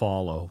always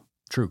follow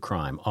true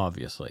crime,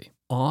 obviously.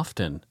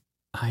 Often,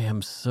 I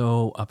am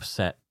so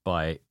upset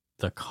by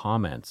the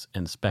comments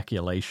and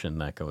speculation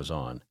that goes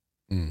on.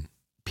 Mm.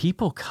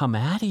 People come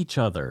at each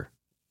other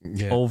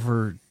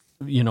over,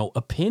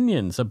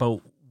 opinions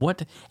about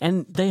what,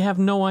 and they have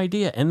no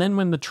idea. And then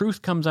when the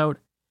truth comes out,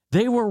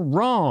 they were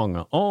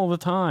wrong all the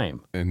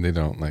time. And they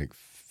don't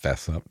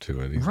fess up to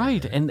it either.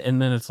 Right. And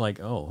then it's like,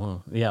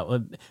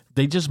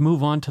 they just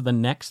move on to the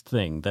next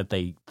thing that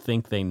they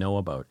think they know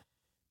about.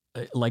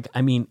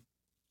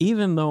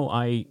 Even though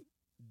I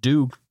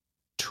do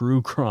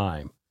true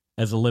crime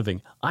as a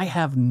living, I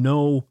have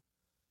no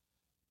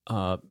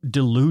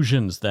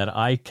delusions that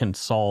I can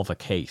solve a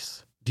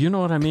case. Do you know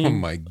what I mean? Oh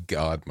my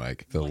God,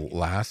 Mike. The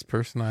last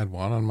person I'd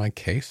want on my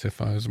case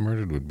if I was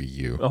murdered would be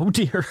you. Oh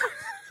dear.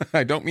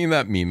 I don't mean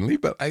that meanly,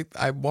 but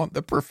I want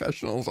the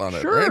professionals on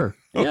it. Sure.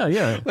 Right?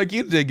 Yeah. Like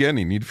you'd dig in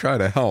and you'd try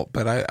to help,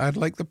 but I'd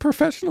like the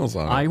professionals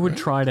on it. I would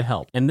right? try to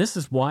help. And this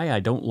is why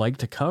I don't like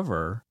to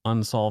cover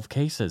unsolved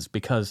cases,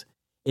 because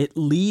it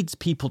leads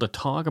people to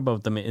talk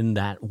about them in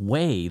that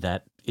way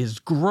that is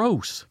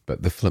gross.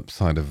 But the flip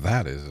side of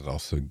that is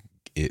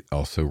it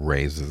also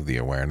raises the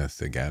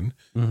awareness again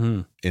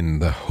in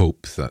the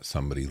hopes that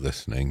somebody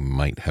listening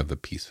might have a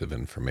piece of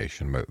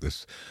information about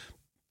this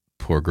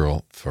poor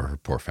girl for her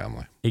poor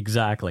family.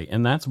 Exactly.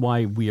 And that's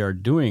why we are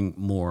doing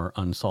more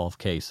unsolved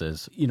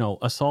cases.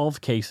 A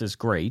solved case is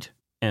great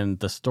and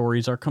the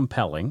stories are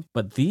compelling,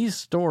 but these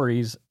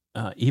stories,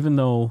 even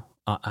though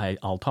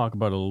I'll talk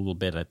about a little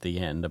bit at the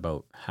end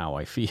about how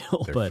I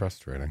feel, They're but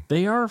frustrating.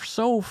 They are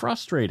so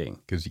frustrating.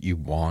 Because you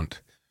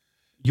want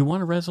a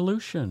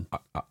resolution.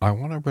 I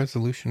want a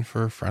resolution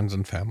for friends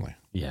and family.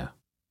 Yeah.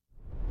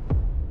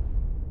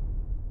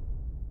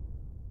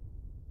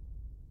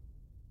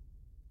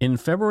 In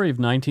February of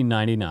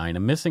 1999, a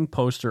missing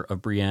poster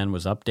of Brianne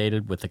was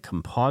updated with the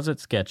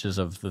composite sketches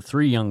of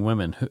the young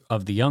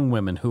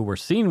women who were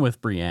seen with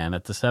Brianne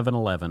at the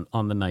 7-Eleven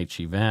on the night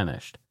she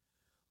vanished.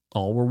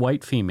 All were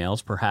white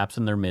females, perhaps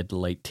in their mid to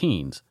late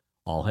teens.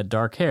 All had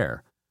dark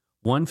hair.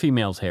 One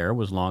female's hair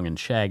was long and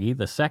shaggy,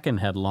 the second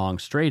had long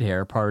straight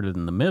hair parted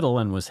in the middle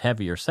and was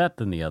heavier set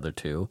than the other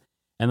two,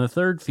 and the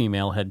third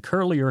female had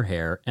curlier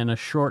hair and a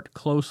short,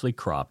 closely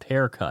cropped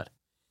haircut.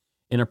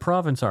 In a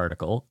Province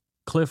article,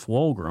 Cliff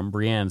Wolgram,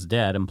 Brianne's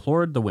dad,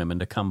 implored the women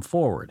to come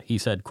forward. He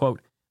said,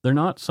 quote, "They're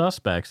not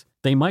suspects.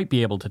 They might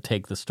be able to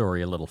take the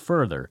story a little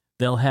further.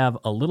 They'll have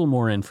a little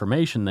more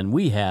information than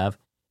we have.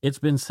 It's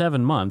been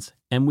 7 months,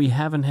 and we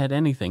haven't had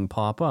anything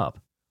pop up.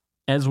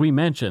 As we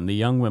mentioned, the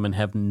young women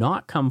have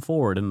not come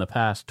forward in the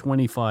past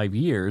 25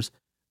 years,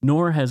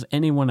 nor has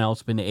anyone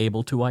else been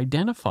able to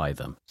identify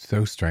them.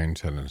 So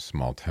strange that in a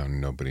small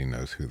town, nobody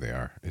knows who they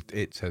are.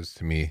 It says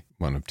to me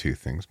one of two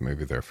things.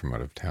 Maybe they're from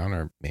out of town,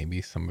 or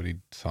maybe somebody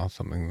saw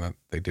something that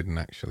they didn't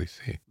actually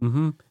see.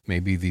 Mm-hmm.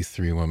 Maybe these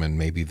 3 women,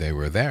 maybe they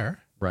were there.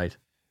 Right.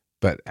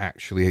 But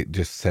actually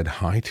just said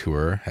hi to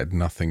her, had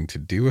nothing to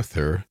do with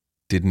her,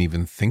 didn't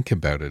even think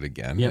about it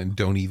again, and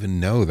don't even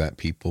know that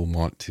people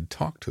want to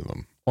talk to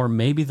them. Or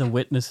maybe the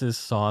witnesses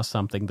saw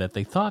something that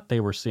they thought they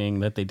were seeing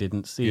that they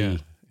didn't see.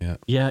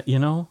 Yeah,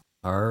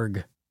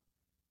 arg.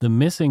 The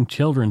Missing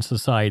Children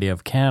Society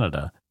of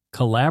Canada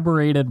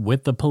collaborated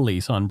with the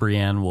police on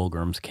Brianne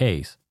Wolgram's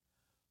case.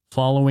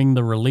 Following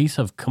the release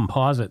of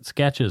composite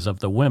sketches of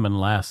the women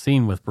last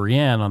seen with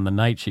Brianne on the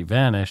night she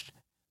vanished,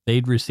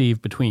 they'd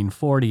received between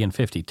 40 and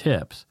 50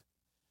 tips.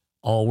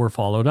 All were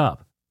followed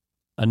up.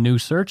 A new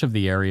search of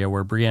the area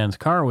where Brianne's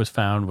car was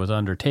found was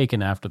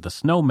undertaken after the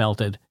snow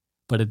melted,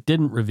 but it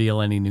didn't reveal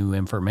any new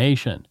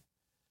information.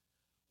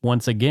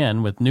 Once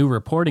again, with new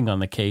reporting on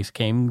the case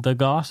came the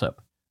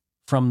gossip.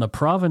 From the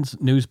province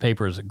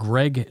newspaper's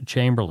Greg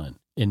Chamberlain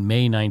in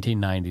May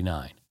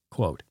 1999,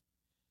 quote,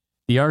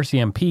 "The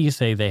RCMP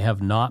say they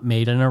have not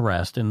made an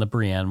arrest in the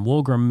Brianne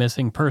Wolgram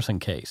missing person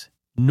case,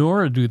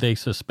 nor do they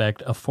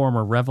suspect a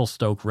former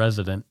Revelstoke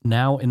resident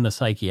now in the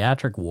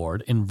psychiatric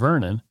ward in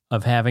Vernon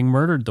of having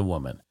murdered the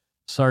woman.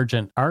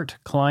 Sergeant Art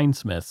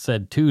Kleinsmith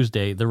said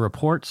Tuesday the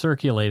report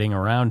circulating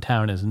around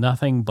town is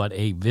nothing but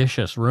a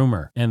vicious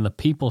rumor, and the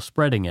people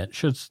spreading it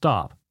should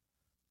stop.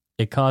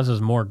 It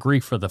causes more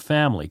grief for the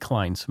family,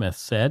 Kleinsmith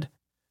said.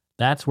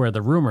 That's where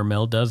the rumor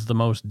mill does the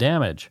most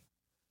damage.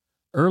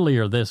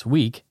 Earlier this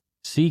week,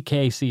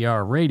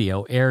 CKCR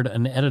Radio aired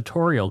an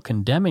editorial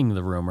condemning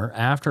the rumor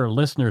after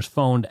listeners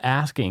phoned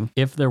asking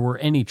if there were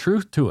any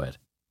truth to it.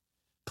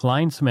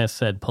 Kleinsmith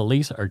said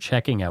police are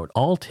checking out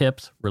all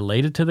tips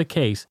related to the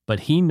case,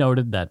 but he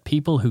noted that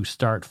people who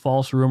start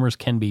false rumors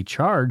can be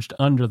charged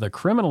under the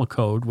criminal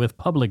code with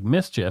public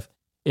mischief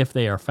if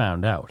they are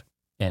found out."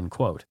 End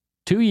quote.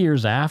 2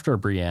 years after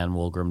Brianne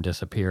Wolgram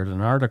disappeared,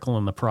 an article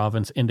in the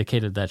province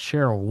indicated that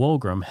Cheryl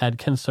Wolgram had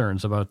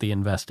concerns about the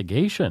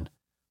investigation.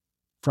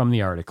 From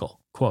the article,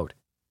 quote,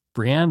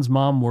 "Brianne's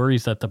mom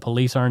worries that the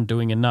police aren't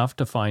doing enough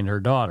to find her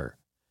daughter.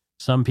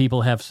 Some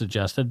people have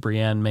suggested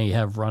Brianne may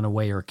have run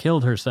away or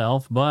killed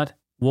herself, but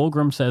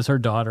Wolgram says her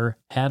daughter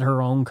had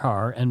her own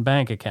car and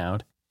bank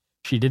account.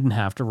 She didn't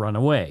have to run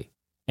away,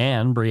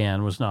 and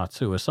Brianne was not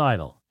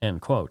suicidal."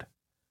 End quote.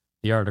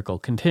 The article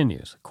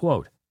continues,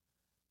 quote,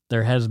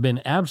 "There has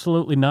been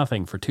absolutely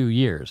nothing for 2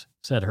 years,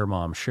 said her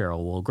mom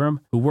Cheryl Wolgram,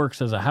 who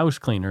works as a house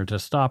cleaner to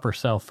stop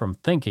herself from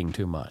thinking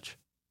too much.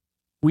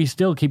 We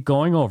still keep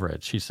going over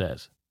it, she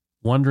says,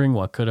 wondering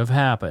what could have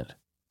happened.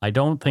 I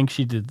don't think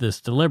she did this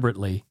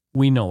deliberately.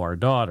 We know our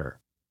daughter.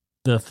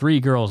 The 3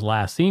 girls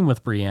last seen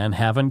with Brianne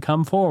haven't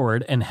come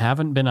forward and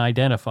haven't been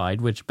identified,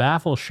 which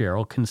baffles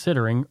Cheryl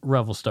considering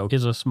Revelstoke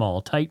is a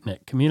small,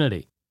 tight-knit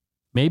community.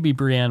 Maybe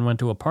Brianne went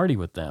to a party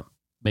with them.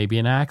 Maybe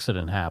an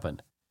accident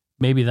happened.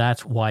 Maybe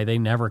that's why they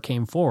never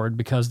came forward,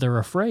 because they're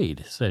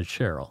afraid," said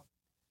Cheryl.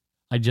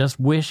 "I just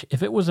wish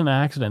if it was an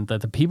accident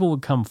that the people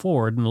would come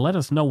forward and let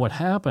us know what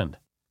happened."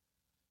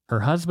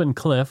 Her husband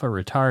Cliff, a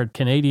retired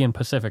Canadian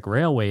Pacific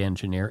Railway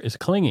engineer, is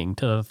clinging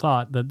to the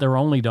thought that their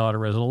only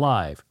daughter is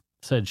alive,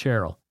 said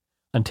Cheryl.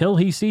 "Until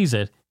he sees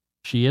it,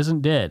 she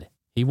isn't dead.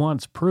 He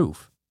wants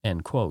proof."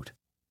 End quote.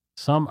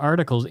 Some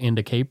articles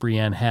indicate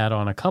Brianne had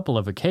on a couple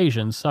of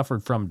occasions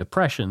suffered from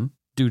depression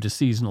due to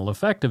seasonal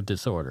affective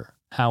disorder.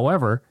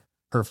 However,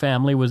 her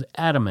family was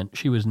adamant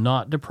she was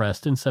not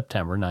depressed in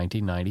September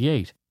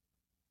 1998.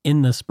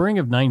 In the spring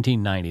of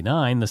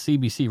 1999, the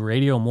CBC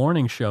radio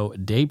morning show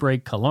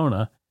Daybreak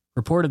Kelowna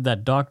reported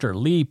that Dr.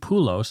 Lee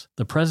Poulos,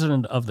 the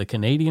president of the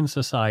Canadian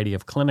Society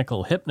of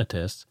Clinical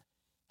Hypnotists,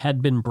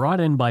 had been brought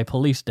in by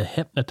police to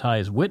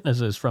hypnotize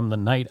witnesses from the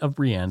night of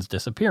Brianne's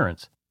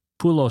disappearance.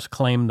 Poulos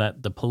claimed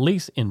that the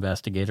police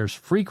investigators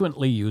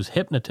frequently use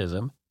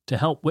hypnotism to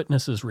help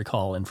witnesses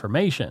recall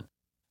information.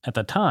 At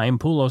the time,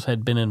 Poulos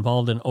had been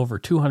involved in over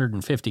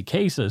 250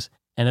 cases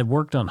and had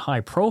worked on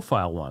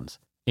high-profile ones,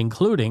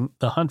 including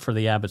the hunt for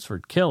the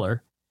Abbotsford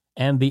Killer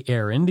and the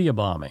Air India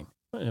bombing.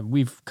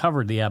 We've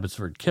covered the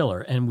Abbotsford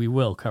Killer, and we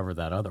will cover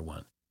that other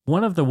one.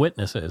 One of the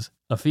witnesses,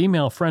 a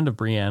female friend of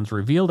Brianne's,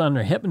 revealed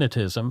under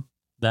hypnotism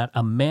that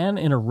a man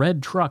in a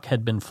red truck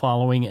had been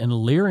following and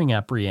leering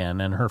at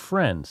Brianne and her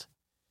friends.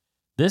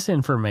 This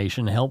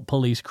information helped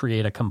police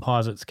create a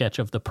composite sketch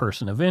of the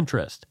person of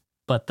interest,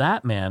 but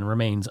that man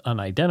remains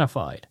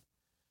unidentified.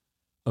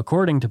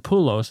 According to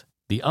Poulos,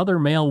 the other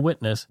male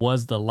witness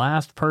was the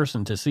last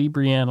person to see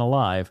Brianne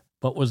alive,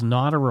 but was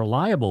not a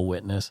reliable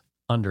witness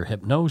under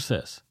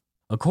hypnosis.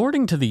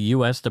 According to the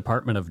U.S.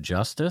 Department of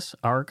Justice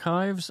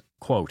archives,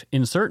 quote,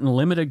 "In certain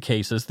limited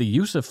cases, the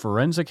use of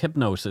forensic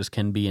hypnosis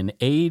can be an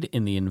aid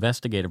in the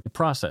investigative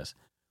process.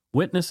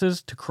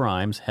 Witnesses to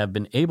crimes have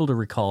been able to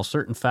recall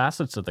certain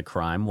facets of the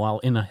crime while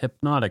in a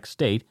hypnotic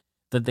state,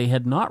 that they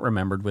had not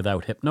remembered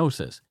without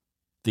hypnosis.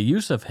 The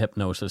use of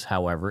hypnosis,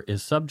 however,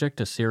 is subject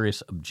to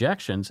serious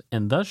objections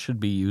and thus should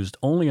be used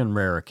only on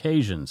rare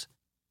occasions.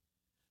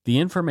 The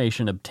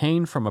information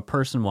obtained from a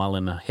person while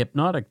in a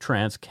hypnotic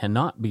trance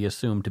cannot be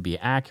assumed to be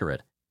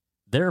accurate.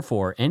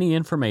 Therefore, any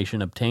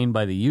information obtained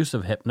by the use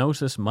of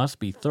hypnosis must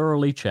be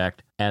thoroughly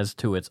checked as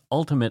to its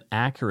ultimate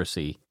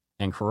accuracy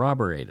and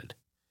corroborated.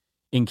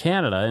 In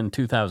Canada, in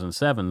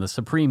 2007, the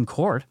Supreme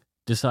Court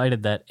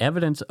decided that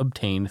evidence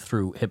obtained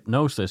through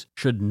hypnosis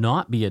should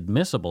not be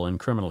admissible in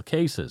criminal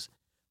cases.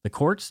 The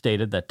court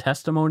stated that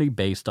testimony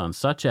based on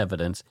such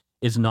evidence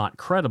is not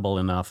credible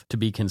enough to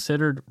be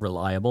considered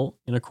reliable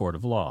in a court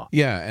of law.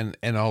 Yeah,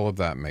 and all of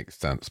that makes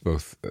sense,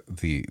 both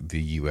the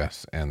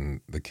U.S.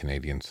 and the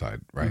Canadian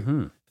side, right?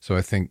 Mm-hmm. So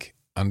I think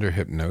under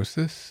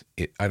hypnosis,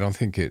 I don't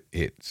think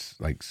it's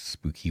like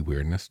spooky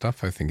weirdness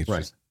stuff. I think it's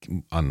just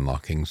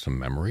unlocking some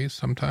memories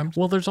sometimes.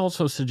 Well, there's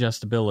also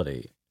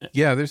suggestibility.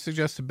 Yeah, there's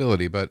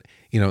suggestibility, but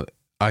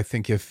I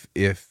think if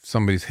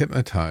somebody's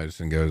hypnotized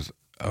and goes,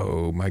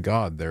 "Oh my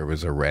God, there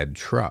was a red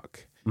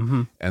truck,"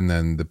 mm-hmm. and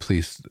then the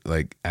police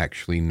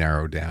actually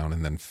narrow down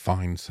and then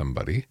find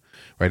somebody,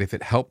 right? If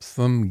it helps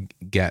them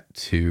get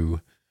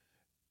to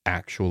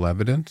actual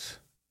evidence,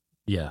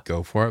 yeah,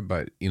 go for it.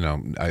 But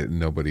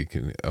nobody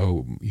can.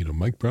 Oh,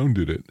 Mike Brown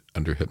did it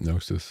under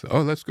hypnosis.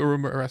 Oh, let's go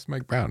arrest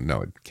Mike Brown.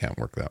 No, it can't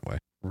work that way.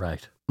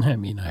 Right. I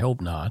mean, I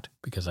hope not,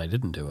 because I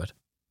didn't do it.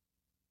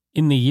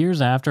 In the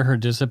years after her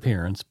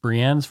disappearance,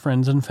 Brianne's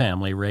friends and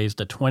family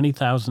raised a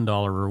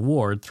 $20,000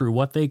 reward through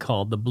what they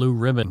called the Blue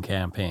Ribbon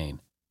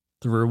Campaign.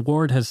 The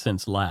reward has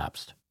since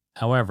lapsed.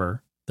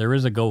 However, there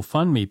is a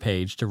GoFundMe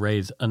page to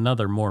raise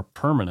another more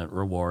permanent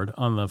reward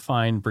on the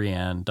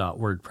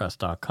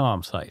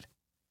findbrianne.wordpress.com site.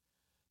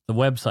 The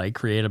website,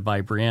 created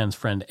by Brianne's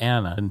friend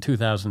Anna in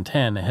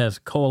 2010, has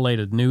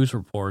collated news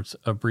reports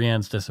of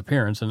Brianne's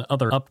disappearance and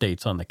other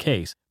updates on the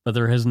case, but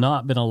there has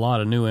not been a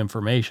lot of new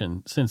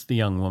information since the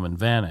young woman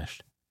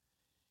vanished.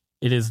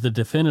 It is the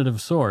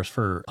definitive source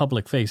for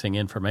public-facing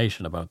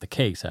information about the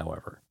case,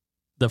 however.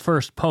 The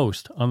first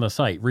post on the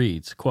site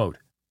reads, quote,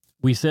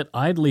 "We sit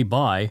idly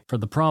by for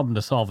the problem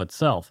to solve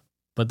itself,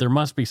 but there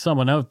must be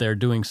someone out there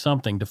doing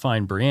something to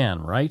find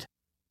Brianne, right?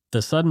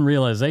 The sudden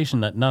realization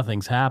that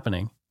nothing's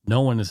happening,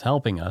 no one is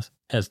helping us,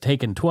 has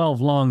taken 12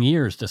 long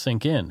years to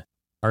sink in.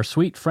 Our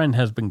sweet friend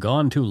has been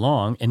gone too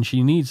long, and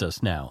she needs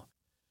us now.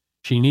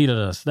 She needed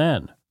us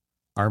then.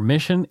 Our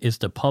mission is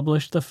to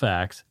publish the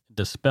facts,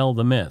 dispel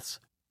the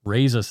myths,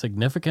 raise a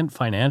significant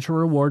financial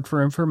reward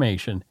for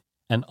information,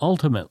 and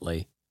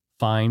ultimately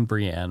find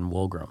Brianne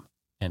Wolgram."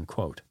 End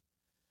quote.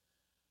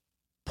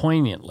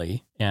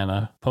 Poignantly,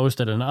 Anna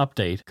posted an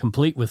update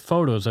complete with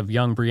photos of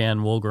young Brianne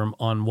Wolgram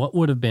on what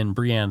would have been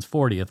Brianne's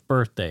 40th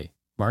birthday,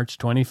 March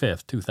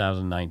 25,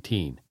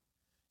 2019.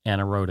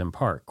 Anna wrote in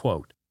part,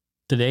 quote,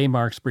 "Today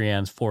marks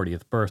Brianne's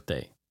 40th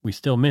birthday. We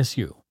still miss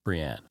you,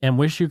 Brianne, and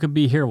wish you could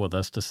be here with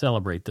us to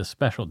celebrate this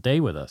special day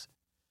with us.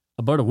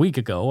 About a week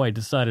ago, I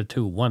decided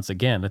to once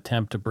again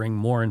attempt to bring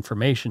more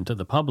information to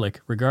the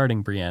public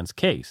regarding Brianne's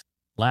case.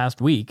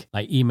 Last week,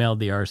 I emailed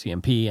the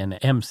RCMP and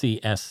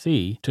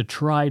MCSC to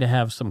try to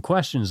have some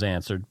questions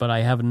answered, but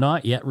I have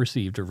not yet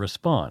received a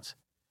response.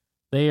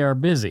 They are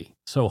busy,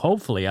 so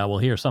hopefully I will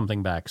hear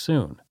something back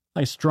soon.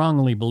 I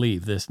strongly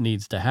believe this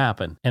needs to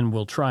happen and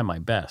will try my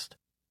best.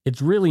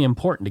 It's really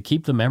important to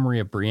keep the memory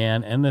of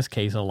Brianne and this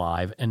case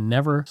alive and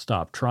never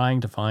stop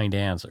trying to find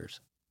answers.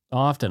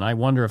 Often I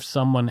wonder if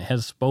someone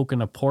has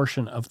spoken a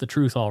portion of the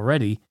truth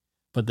already,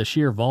 but the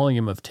sheer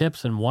volume of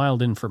tips and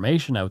wild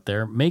information out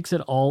there makes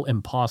it all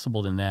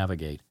impossible to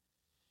navigate.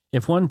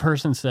 If one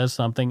person says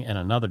something and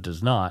another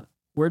does not,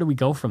 where do we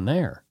go from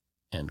there?"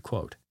 End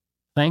quote.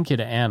 Thank you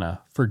to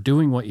Anna for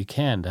doing what you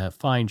can to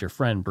find your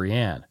friend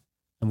Brianne,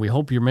 and we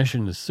hope your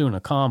mission is soon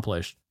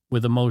accomplished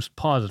with the most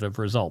positive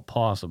result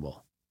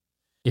possible.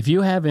 If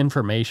you have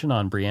information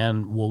on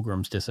Brianne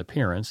Wolgram's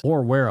disappearance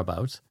or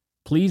whereabouts,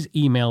 please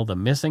email the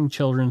Missing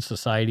Children's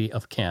Society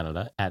of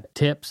Canada at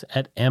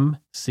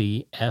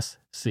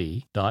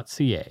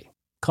tips@mcsc.ca.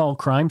 Call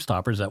Crime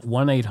Stoppers at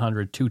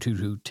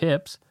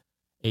 1-800-222-TIPS,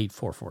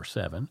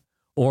 8447,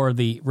 or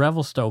the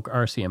Revelstoke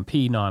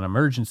RCMP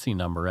non-emergency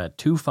number at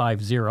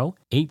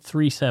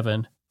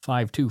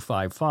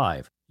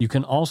 250-837-5255. You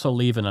can also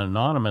leave an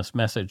anonymous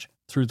message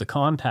through the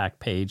contact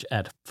page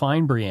at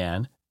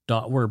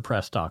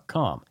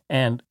findbrianne.wordpress.com.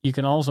 And you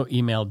can also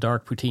email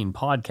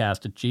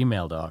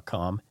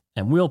darkpoutinepodcast@gmail.com,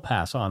 and we'll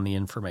pass on the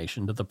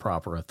information to the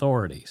proper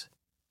authorities.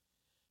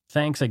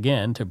 Thanks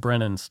again to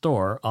Brennan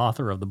Storr,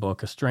 author of the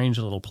book A Strange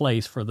Little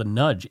Place, for the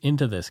nudge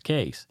into this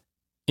case.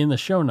 In the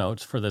show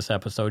notes for this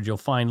episode, you'll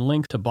find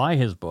links to buy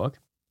his book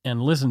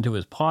and listen to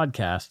his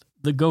podcast,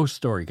 The Ghost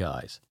Story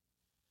Guys.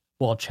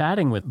 While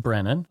chatting with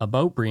Brennan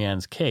about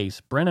Brianne's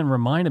case, Brennan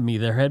reminded me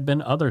there had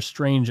been other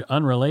strange,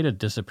 unrelated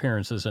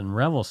disappearances in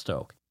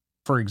Revelstoke.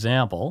 For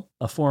example,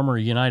 a former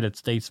United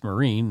States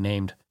Marine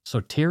named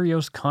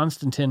Sotirios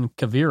Konstantin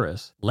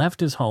Kaviris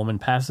left his home in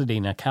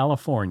Pasadena,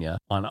 California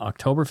on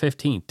October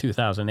 15,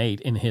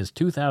 2008 in his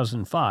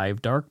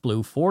 2005 dark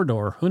blue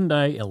four-door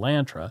Hyundai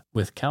Elantra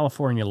with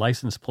California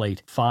license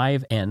plate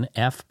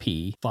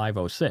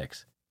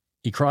 5NFP506.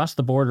 He crossed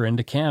the border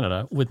into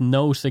Canada with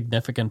no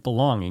significant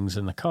belongings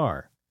in the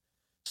car.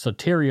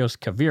 Sotirios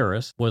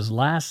Kaviris was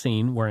last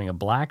seen wearing a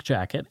black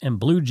jacket and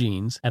blue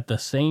jeans at the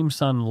same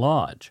Sun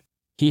Lodge.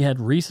 He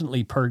had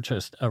recently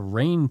purchased a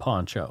rain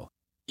poncho.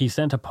 He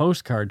sent a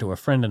postcard to a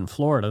friend in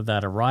Florida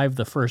that arrived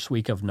the first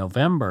week of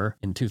November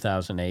in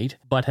 2008,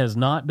 but has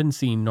not been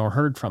seen nor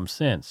heard from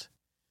since.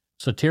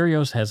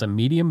 Sotirios has a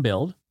medium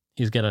build.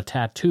 He's got a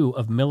tattoo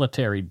of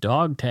military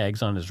dog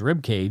tags on his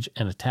ribcage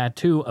and a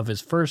tattoo of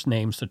his first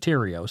name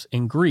Sotirios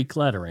in Greek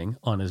lettering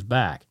on his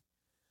back.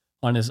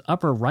 On his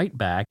upper right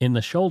back, in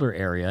the shoulder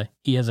area,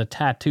 he has a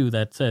tattoo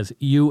that says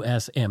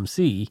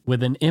USMC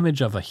with an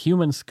image of a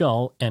human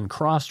skull and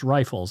crossed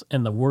rifles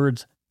and the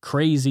words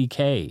Crazy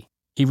K.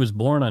 He was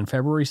born on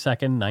February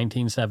 2nd,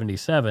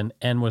 1977,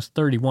 and was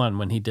 31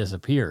 when he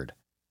disappeared.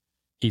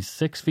 He's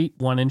 6 feet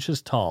 1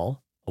 inches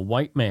tall, a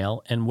white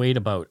male, and weighed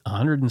about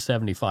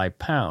 175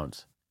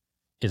 pounds.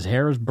 His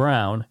hair is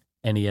brown,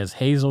 and he has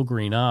hazel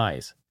green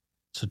eyes.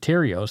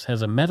 Sotirios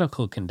has a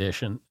medical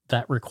condition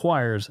that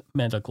requires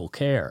medical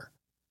care.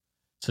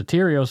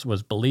 Sotirios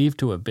was believed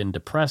to have been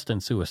depressed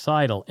and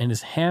suicidal, and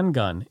his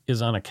handgun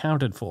is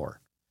unaccounted for.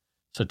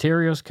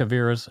 Sotirios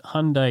Kaviris'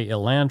 Hyundai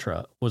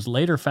Elantra was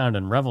later found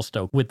in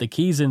Revelstoke with the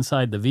keys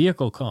inside the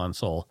vehicle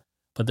console,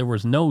 but there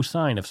was no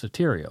sign of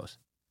Sotirios.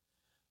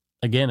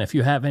 Again, if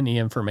you have any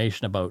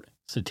information about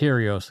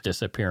Sotirios'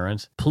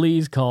 disappearance,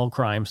 please call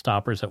Crime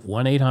Stoppers at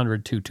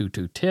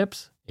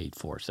 1-800-222-TIPS,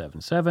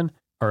 8477,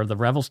 or the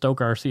Revelstoke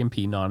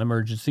RCMP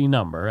non-emergency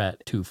number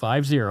at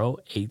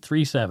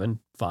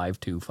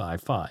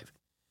 250-837-5255.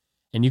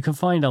 And you can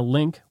find a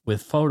link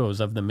with photos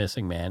of the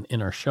missing man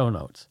in our show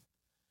notes.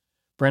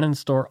 Brennan's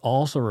store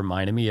also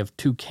reminded me of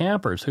two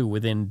campers who,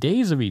 within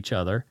days of each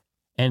other,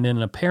 and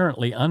in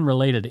apparently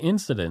unrelated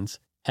incidents,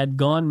 had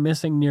gone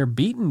missing near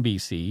Beaton,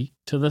 BC,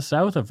 to the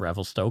south of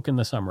Revelstoke in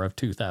the summer of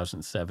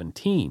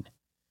 2017.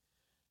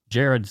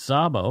 Jared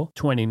Szabo,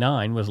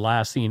 29, was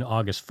last seen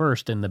August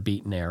 1st in the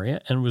Beaton area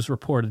and was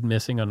reported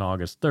missing on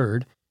August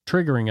 3rd,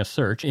 triggering a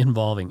search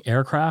involving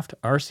aircraft,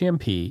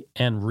 RCMP,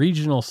 and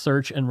regional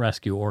search and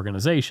rescue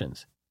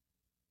organizations.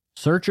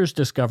 Searchers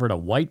discovered a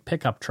white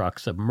pickup truck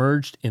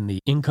submerged in the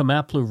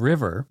Inkamaplu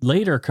River,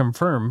 later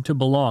confirmed to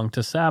belong to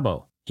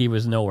Szabo. He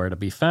was nowhere to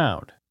be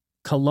found.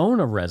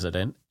 Kelowna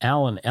resident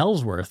Alan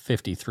Ellsworth,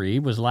 53,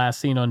 was last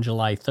seen on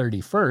July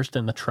 31st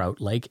in the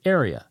Trout Lake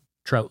area.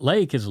 Trout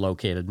Lake is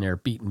located near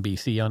Beaton,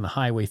 BC on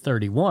Highway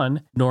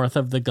 31, north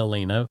of the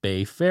Galena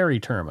Bay Ferry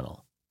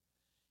Terminal.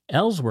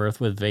 Ellsworth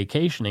was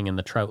vacationing in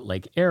the Trout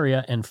Lake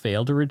area and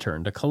failed to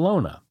return to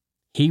Kelowna.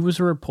 He was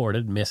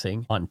reported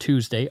missing on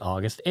Tuesday,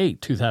 August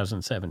 8,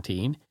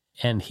 2017,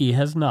 and he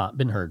has not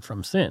been heard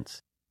from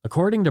since.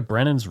 According to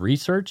Brennan's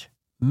research,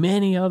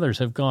 many others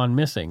have gone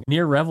missing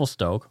near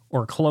Revelstoke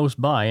or close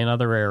by in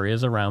other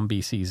areas around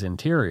BC's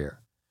interior.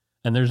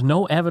 And there's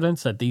no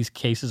evidence that these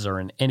cases are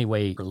in any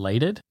way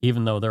related,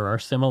 even though there are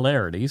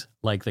similarities,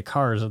 like the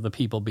cars of the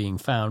people being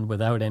found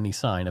without any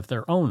sign of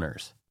their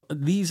owners.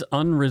 These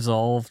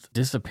unresolved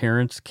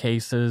disappearance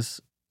cases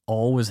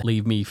always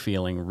leave me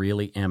feeling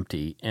really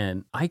empty,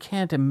 and I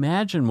can't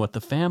imagine what the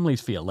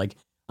families feel. Like,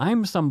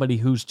 I'm somebody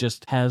who's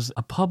just has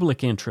a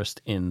public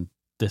interest in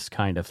this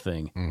kind of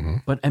thing. Mm-hmm.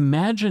 But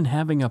imagine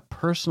having a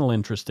personal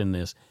interest in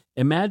this.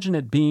 Imagine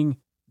it being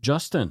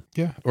Justin.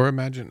 Yeah, or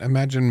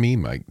imagine me,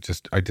 Mike.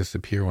 I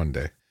disappear one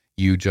day.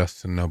 You,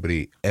 Justin,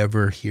 nobody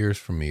ever hears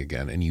from me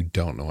again, and you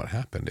don't know what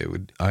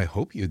happened. I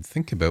hope you'd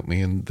think about me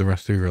in the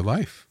rest of your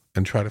life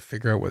and try to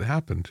figure out what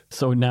happened.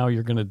 So now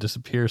you're going to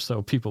disappear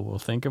so people will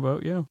think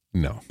about you?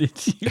 No.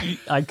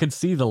 I could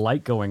see the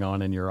light going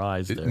on in your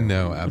eyes there.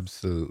 No,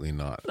 absolutely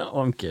not. No,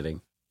 I'm kidding.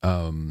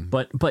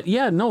 But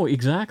yeah, no,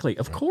 exactly.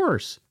 Of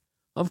course,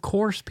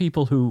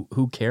 people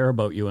who care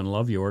about you and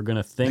love you are going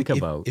to think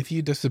about. If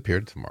you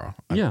disappeared tomorrow,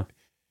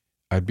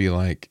 I'd be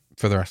like,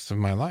 for the rest of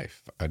my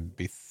life, I'd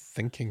be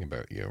thinking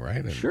about you,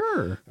 right? And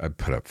sure. I'd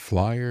put up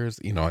flyers.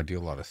 I do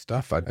a lot of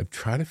stuff. I'd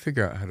try to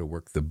figure out how to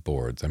work the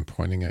boards. I'm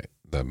pointing at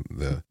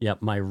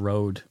my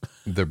road.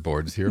 The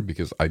boards here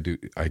because I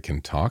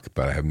can talk,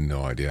 but I have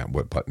no idea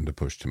what button to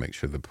push to make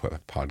sure the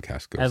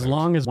podcast goes. As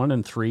long as 1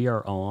 and 3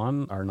 are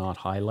not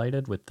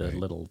highlighted with the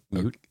little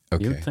mute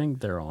thing,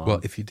 they're on. Well,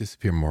 if you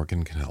disappear,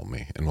 Morgan can help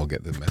me, and we'll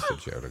get the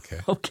message out. Okay.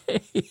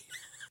 Okay.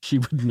 She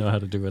wouldn't know how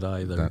to do it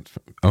either.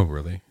 Oh,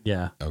 really?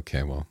 Yeah.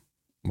 Okay. Well,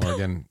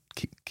 Morgan,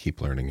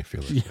 keep learning if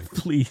you're listening. Yeah,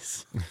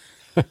 please.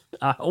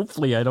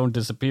 Hopefully, I don't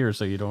disappear,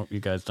 so you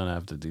guys don't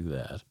have to do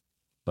that.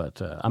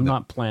 But I'm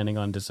not planning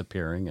on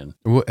disappearing. And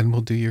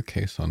we'll do your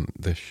case on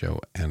this show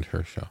and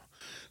her show.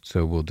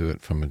 So we'll do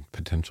it from a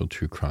potential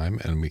true crime,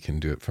 and we can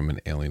do it from an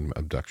alien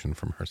abduction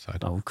from her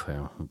side. Okay,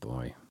 oh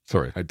boy.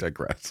 Sorry, I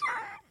digress.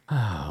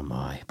 Oh,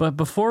 my. But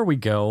before we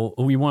go,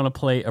 we want to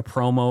play a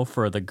promo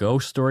for the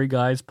Ghost Story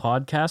Guys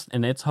podcast,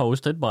 and it's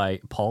hosted by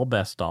Paul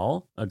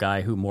Bestall, a guy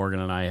who Morgan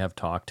and I have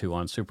talked to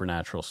on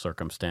Supernatural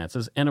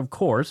Circumstances, and of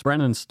course,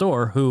 Brennan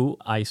Storr, who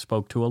I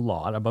spoke to a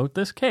lot about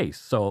this case.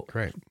 So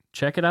Great.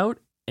 Check it out.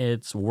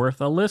 It's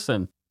worth a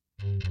listen.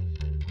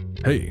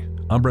 Hey,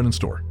 I'm Brennan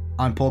Storr.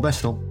 I'm Paul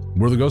Bestall.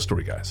 We're the Ghost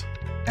Story Guys.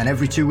 And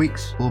every 2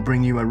 weeks, we'll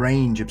bring you a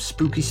range of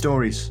spooky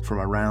stories from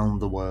around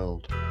the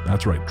world.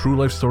 That's right, true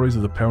life stories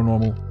of the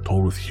paranormal,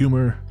 told with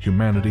humor,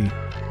 humanity,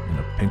 and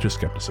a pinch of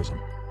skepticism.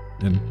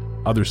 And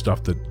other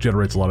stuff that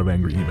generates a lot of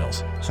angry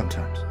emails.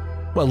 Sometimes.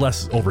 Well,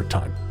 less over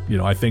time. You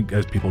know, I think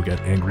as people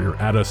get angrier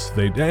at us,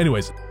 they...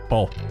 Anyways,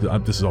 Paul,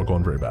 this is all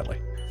going very badly.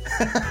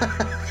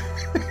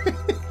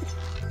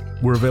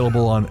 We're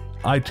available on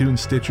iTunes,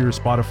 Stitcher,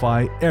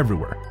 Spotify,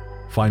 everywhere.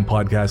 Fine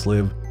podcasts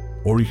live,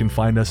 or you can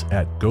find us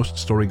at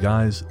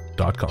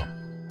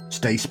ghoststoryguys.com.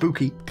 Stay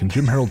spooky. Can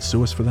Jim Harold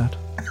sue us for that?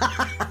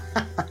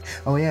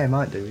 Oh yeah, he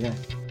might do, yeah.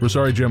 We're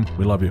sorry, Jim.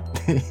 We love you.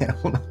 Yeah,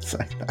 we'll not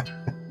say that.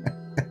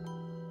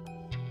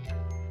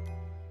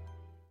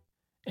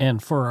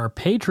 And for our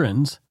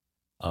patrons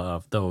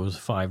of those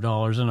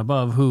 $5 and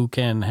above who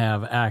can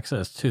have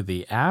access to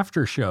the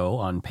after show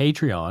on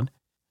Patreon,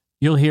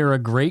 you'll hear a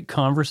great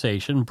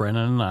conversation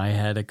Brennan and I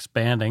had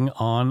expanding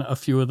on a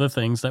few of the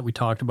things that we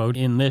talked about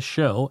in this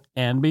show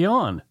and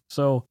beyond.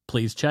 So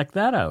please check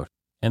that out.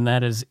 And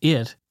that is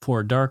it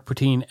for Dark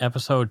Poutine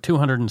episode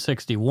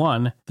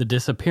 261, The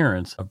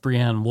Disappearance of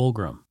Brianne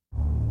Wolgram.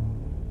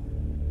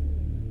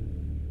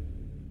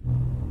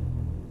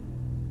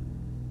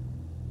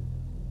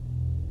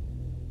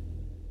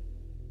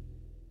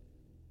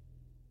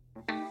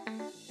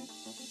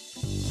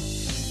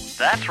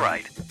 That's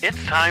right.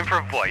 It's time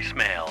for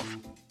voicemails.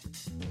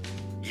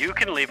 You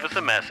can leave us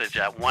a message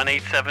at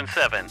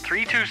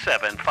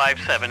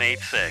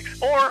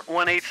 1-877-327-5786 or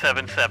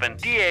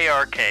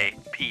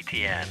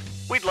 1-877-DARK-PTN.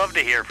 We'd love to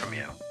hear from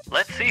you.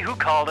 Let's see who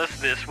called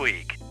us this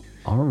week.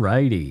 All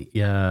righty.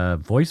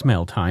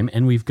 Voicemail time,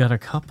 and we've got a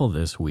couple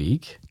this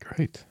week.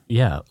 Great.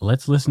 Yeah,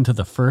 let's listen to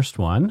the first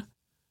one.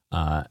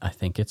 I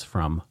think it's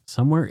from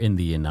somewhere in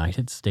the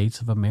United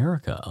States of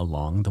America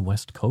along the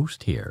West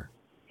Coast here.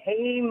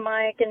 Hey,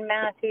 Mike and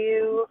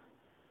Matthew.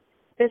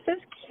 This is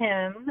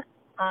Kim.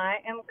 I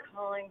am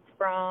calling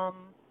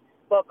from,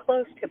 well,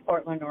 close to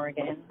Portland,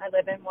 Oregon. I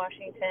live in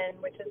Washington,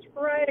 which is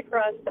right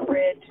across the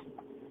bridge,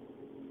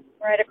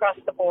 right across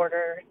the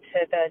border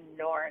to the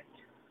north.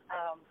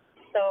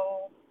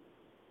 So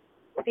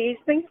these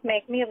things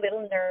make me a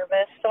little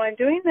nervous. So I'm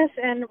doing this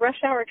in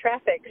rush hour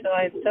traffic, so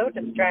I'm so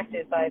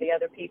distracted by the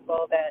other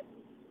people that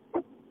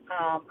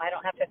I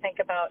don't have to think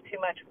about too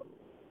much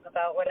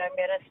about what I'm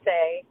going to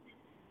say.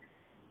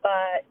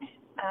 But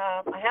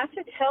I have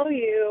to tell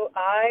you,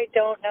 I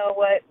don't know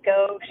what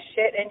go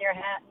shit in your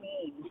hat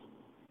means.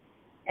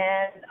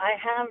 And I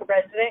have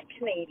resident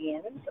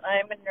Canadians.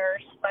 I'm a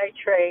nurse by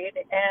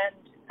trade, and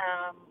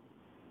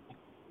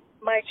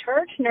my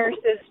charge nurse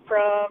is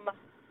from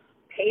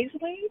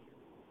Paisley.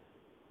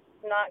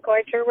 Not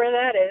quite sure where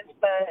that is,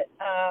 but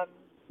I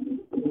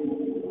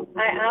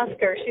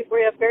asked her.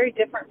 We have very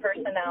different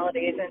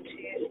personalities, and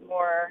she's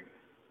more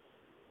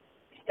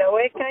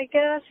stoic, I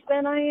guess,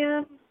 than I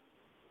am.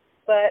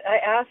 But I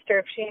asked her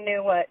if she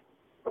knew what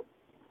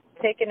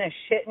taking a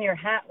shit in your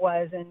hat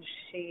was, and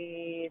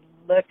she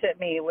looked at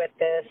me with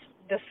this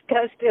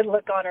disgusted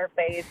look on her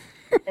face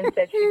and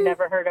said she'd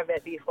never heard of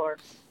it before.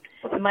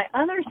 And my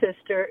other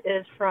sister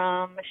is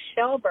from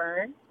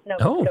Shelburne,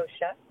 Nova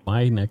Scotia.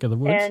 My neck of the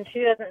woods. And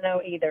she doesn't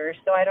know either,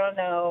 so I don't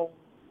know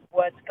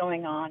what's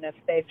going on, if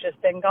they've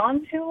just been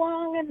gone too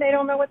long and they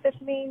don't know what this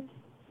means.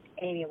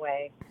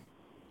 Anyway.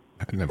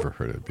 I've never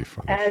heard it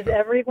before. As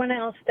everyone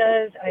else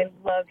does, I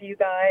love you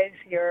guys.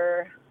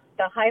 You're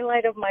the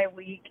highlight of my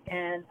week,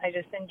 and I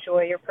just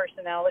enjoy your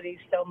personalities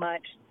so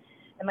much.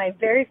 And my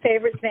very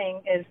favorite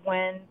thing is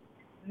when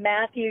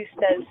Matthew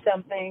says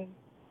something,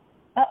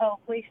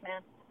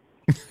 policeman,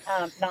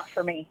 not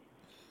for me.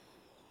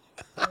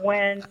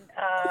 When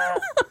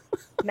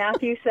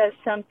Matthew says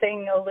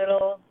something a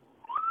little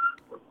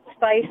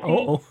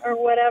spicy or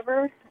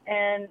whatever,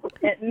 and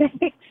it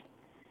makes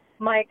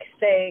Mike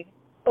say,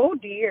 "Oh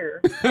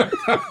dear."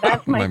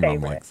 That's my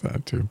favorite. Mom likes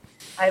that too.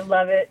 I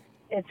love it.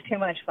 It's too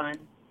much fun.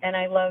 And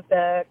I love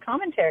the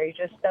commentary,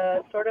 just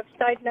sort of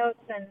side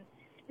notes, and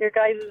your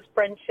guys'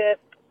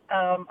 friendship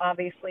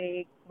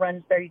obviously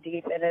runs very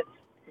deep, and it's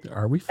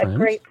Are we friends? a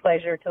great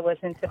pleasure to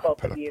listen to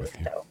both of you.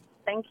 So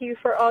thank you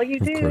for all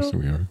you do. Of course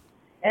we are.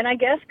 And I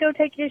guess go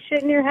take your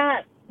shit in your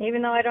hat,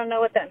 even though I don't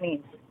know what that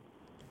means.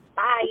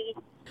 Bye.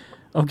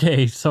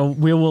 Okay, so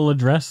we will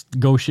address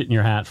go shit in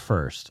your hat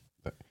first.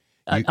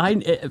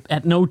 I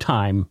at no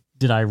time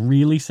did I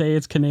really say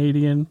it's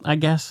Canadian. I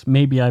guess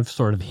maybe I've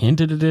sort of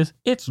hinted it is.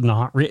 It's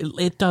not.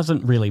 It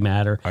doesn't really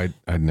matter.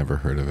 I'd never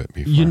heard of it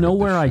before. You know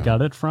where I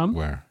got it from?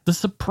 Where? The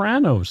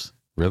Sopranos.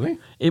 Really?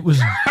 It was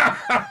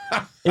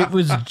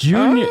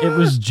Junior. It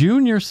was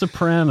Junior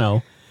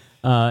Soprano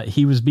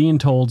He was being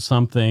told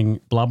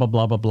something, blah, blah,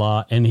 blah, blah,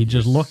 blah. And he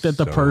just looked at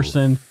the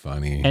person.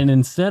 Funny. And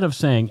instead of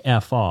saying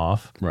F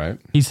off, Right.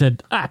 he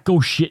said, go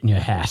shit in your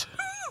hat.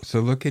 So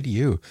look at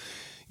you.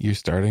 You're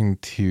starting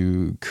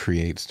to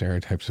create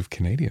stereotypes of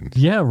Canadians.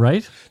 Yeah,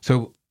 right?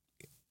 So,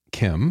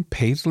 Kim,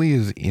 Paisley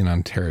is in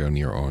Ontario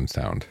near Owen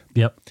Sound.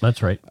 Yep,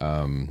 that's right.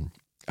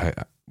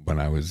 When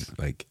I was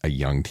like a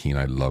young teen,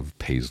 I loved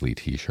Paisley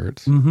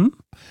t-shirts. Mm-hmm.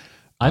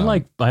 I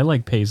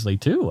like Paisley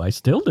too. I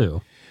still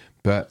do.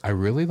 But I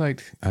really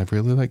like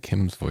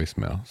Kim's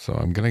voicemail.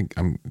 So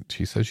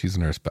she says she's a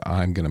nurse, but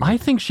I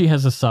think she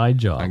has a side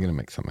job. I'm going to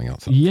make something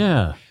else up.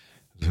 Yeah.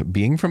 So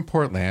being from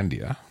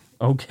Portlandia.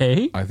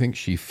 Okay. I think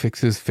she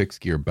fixes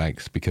fixed gear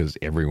bikes because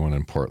everyone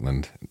in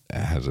Portland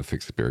has a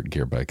fixed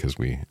gear bike, as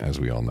we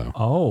all know.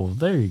 Oh,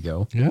 there you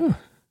go. Yeah.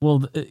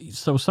 Well,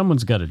 so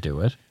someone's got to do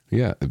it.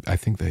 Yeah, I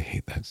think they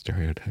hate that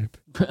stereotype.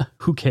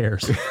 Who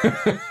cares?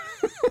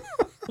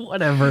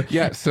 Whatever.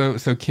 Yeah, so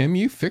Kim,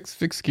 you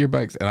fixed gear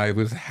bikes, and I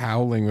was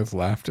howling with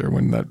laughter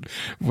when that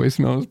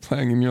voicemail was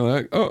playing, and you're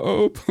like,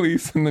 oh,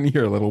 police, and then you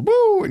hear a little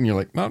woo, and you're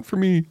like, not for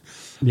me.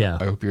 Yeah.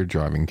 I hope you're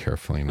driving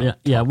carefully. Not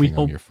yeah. We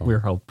on your phone.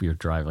 hope you're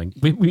driving.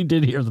 We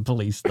did hear the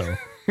police though.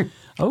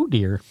 Oh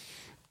dear.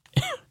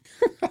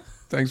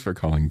 Thanks for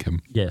calling,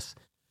 Kim. Yes.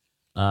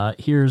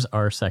 Here's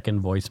our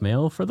second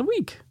voicemail for the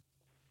week.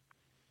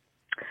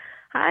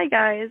 Hi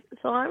guys.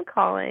 So I'm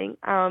calling.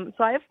 So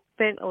I've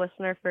been a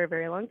listener for a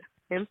very long time.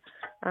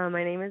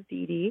 My name is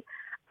Dee Dee.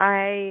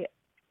 I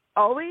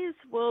always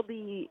will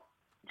be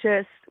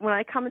just, when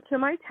I come into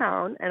my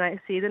town and I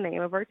see the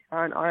name of our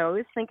town, I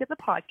always think of the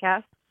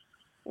podcast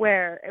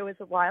where it was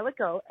a while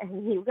ago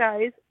and you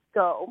guys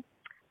go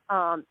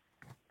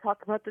talk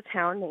about the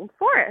town named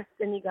Forest.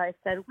 And you guys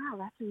said, wow,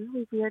 that's a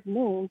really weird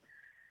name.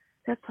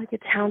 That's like a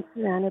town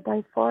surrounded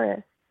by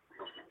forest.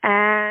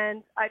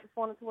 And I just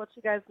wanted to let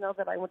you guys know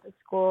that I went to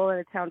school in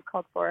a town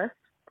called Forest,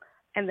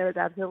 and there was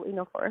absolutely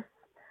no forest.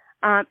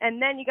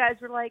 And then you guys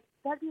were like,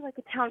 that'd be like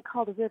a town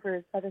called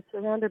Rivers that is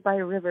surrounded by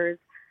rivers.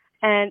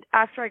 And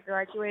after I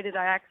graduated,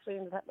 I actually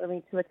ended up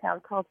moving to a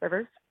town called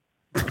Rivers.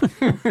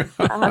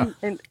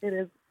 And it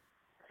is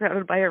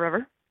surrounded by a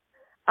river.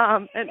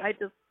 And I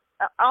just,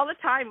 all the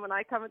time when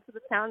I come into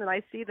the town and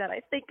I see that, I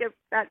think of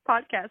that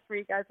podcast where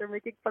you guys are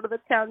making fun of the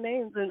town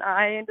names, and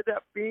I ended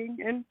up being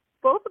in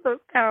both of those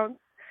towns.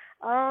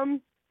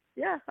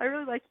 Yeah, I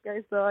really like you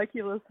guys, though. I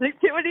keep listening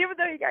to it, even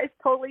though you guys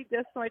totally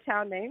diss my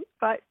town names.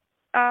 But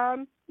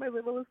my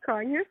little is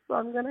crying here, so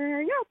I'm going to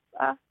hang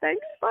up.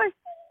 Thanks. Bye.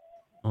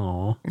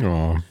 Oh,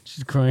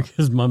 she's crying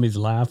because mommy's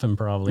laughing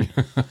probably.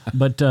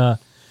 But,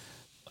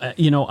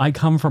 I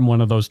come from one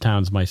of those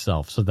towns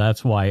myself, so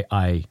that's why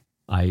I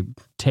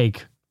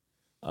take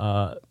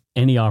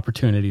any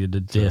opportunity to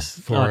diss.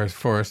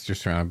 Forest, you're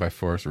surrounded by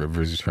forest.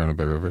 Rivers, you're surrounded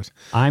by rivers.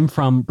 I'm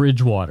from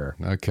Bridgewater.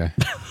 Okay.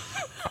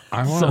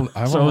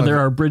 So there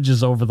are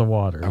bridges over the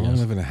water. I want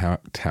to live in a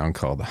town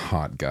called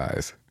Hot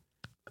Guys.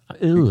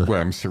 Ew.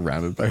 Where I'm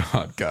surrounded by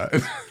hot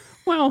guys.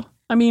 Well,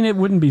 I mean, it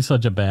wouldn't be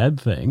such a bad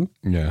thing.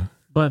 Yeah.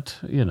 But,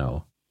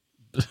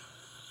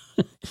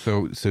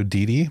 So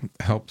Dee Dee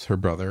helps her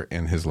brother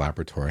in his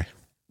laboratory.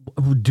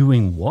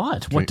 Doing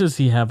what? What does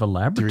he have a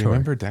laboratory? Do you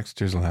remember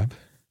Dexter's Lab?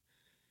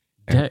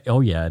 Dexter's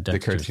the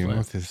cartoon Lab.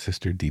 with his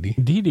sister Dee Dee.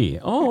 Dee Dee.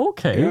 Oh,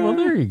 okay. Yeah, well,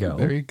 there you go.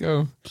 There you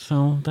go.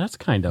 So that's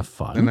kind of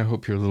fun. And I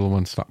hope your little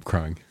one stopped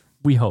crying.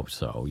 We hope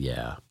so,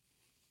 yeah.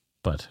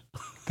 But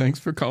thanks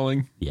for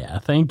calling. Yeah,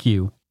 thank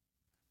you.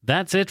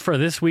 That's it for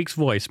this week's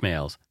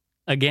voicemails.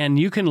 Again,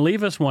 you can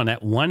leave us one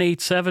at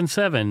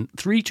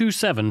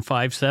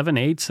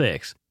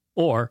 1-877-327-5786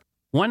 or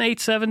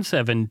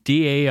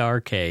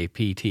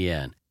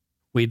 1-877-DARK-PTN.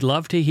 We'd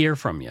love to hear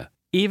from you,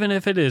 even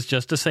if it is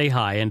just to say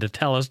hi and to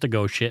tell us to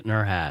go shit in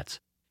our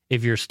hats.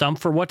 If you're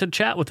stumped for what to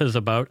chat with us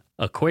about,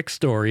 a quick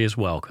story is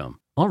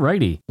welcome.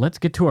 Alrighty, let's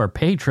get to our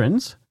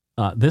patrons.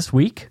 This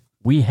week,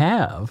 we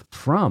have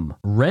from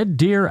Red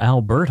Deer,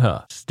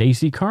 Alberta,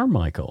 Stacy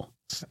Carmichael.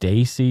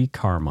 Stacy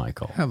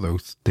Carmichael. Hello,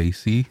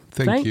 Stacy.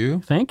 Thank you.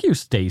 Thank you,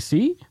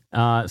 Stacy.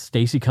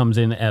 Stacy comes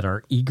in at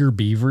our Eager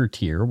Beaver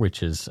tier,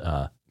 which is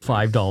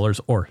 $5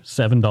 or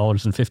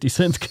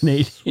 $7.50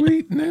 Canadian.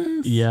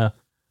 Sweetness. Yeah.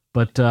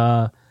 But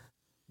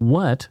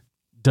what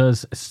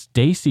does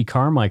Stacy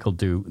Carmichael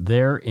do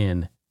there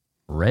in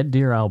Red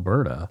Deer,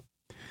 Alberta?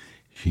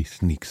 She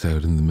sneaks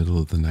out in the middle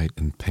of the night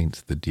and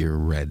paints the deer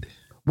red.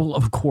 Well,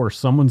 of course,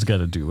 someone's got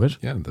to do it.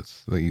 Yeah,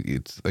 it's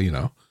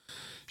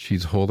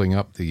she's holding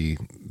up the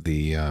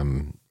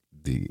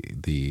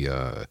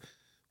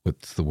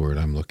what's the word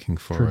I'm looking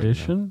for?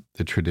 Tradition? Right now?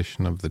 The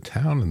tradition of the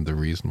town and the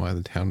reason why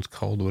the town's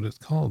called what it's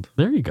called.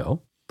 There you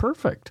go.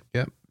 Perfect.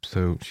 Yep.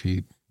 So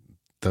she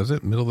does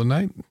it middle of the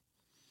night,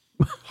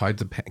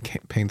 hides the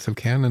paints of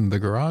can in the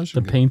garage.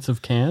 The paints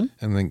of can?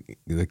 And then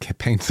the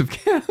paints of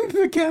can,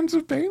 the cans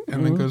of paint,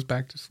 and then goes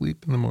back to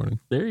sleep in the morning.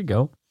 There you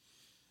go.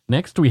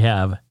 Next we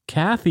have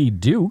Kathy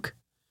Duke,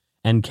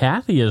 and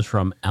Kathy is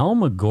from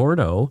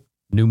Alamogordo,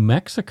 New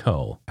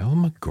Mexico.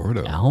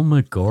 Alamogordo,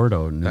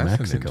 New Mexico.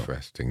 That's an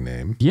interesting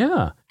name.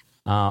 Yeah.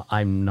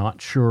 I'm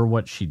not sure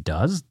what she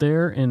does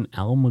there in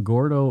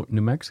Alamogordo,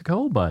 New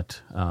Mexico,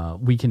 but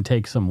we can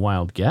take some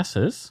wild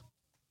guesses.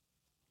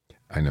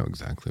 I know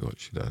exactly what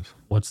she does.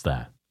 What's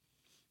that?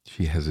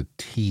 She has a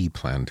tea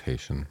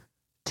plantation.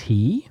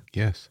 Tea?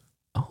 Yes.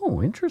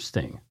 Oh,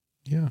 interesting.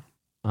 Yeah.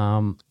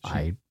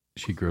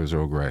 She grows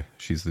Earl Grey.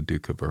 She's the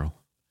Duke of Earl.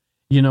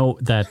 You know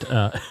that,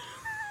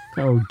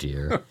 oh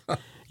dear.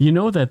 You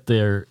know that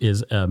there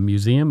is a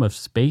museum of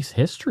space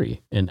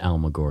history in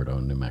Alamogordo,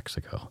 New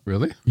Mexico.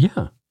 Really?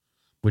 Yeah.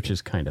 Which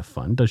is kind of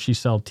fun. Does she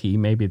sell tea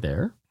maybe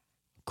there?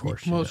 Of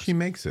course she does. She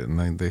makes it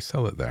and they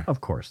sell it there. Of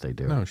course they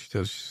do. No, she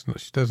does.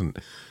 She doesn't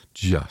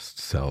just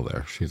sell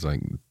there. She's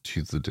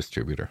the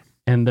distributor.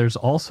 And there's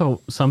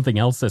also something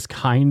else that's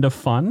kind of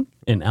fun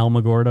in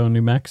Alamogordo,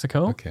 New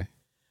Mexico. Okay.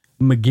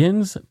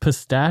 McGinn's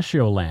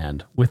Pistachio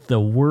Land with the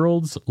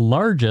world's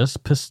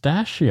largest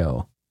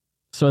pistachio.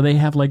 So they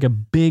have like a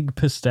big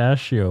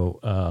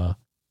pistachio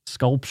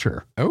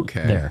sculpture.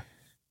 Okay. There.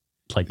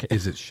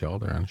 Is it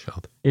shelled or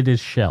unshelled? It is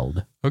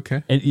shelled.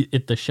 Okay. And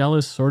the shell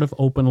is sort of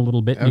open a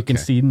little bit. And you can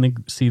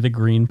see the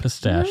green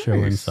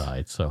pistachio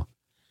inside. So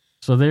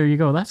there you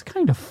go. That's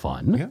kind of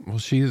fun. Yeah. Well,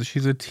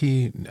 she's a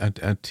tea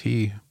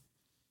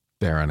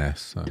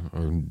baroness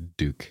or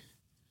duke.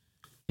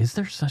 Is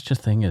there such a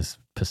thing as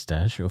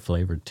pistachio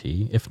flavored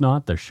tea? If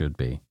not, there should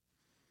be.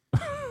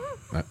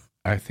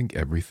 I think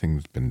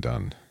everything's been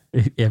done.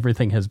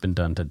 Everything has been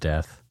done to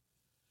death.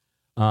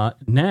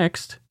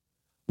 Next,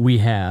 we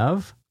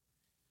have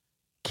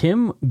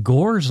Kim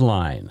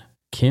Gorsline.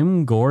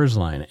 Kim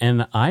Gorsline.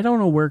 And I don't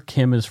know where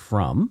Kim is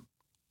from.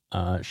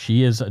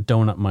 She is a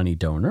Donut Money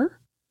donor.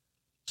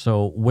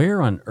 So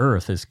where on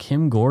earth is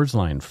Kim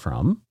Gorsline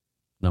from?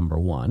 Number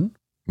one.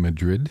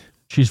 Madrid.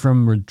 She's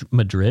from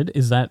Madrid.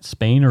 Is that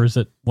Spain or is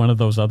it one of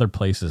those other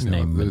places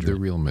named Madrid? The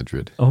real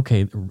Madrid.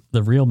 Okay,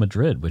 the Real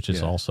Madrid, which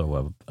is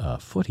also a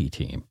footy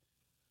team.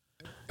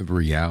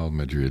 Real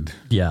Madrid.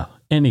 Yeah.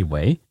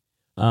 Anyway,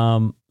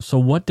 so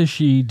what does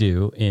she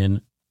do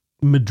in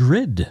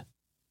Madrid?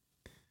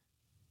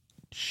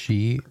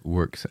 She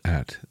works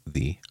at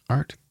the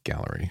art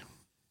gallery.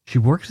 She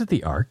works at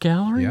the art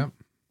gallery? Yeah.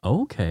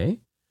 Okay.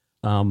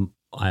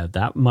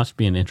 That must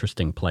be an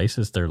interesting place.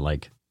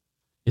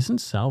 Isn't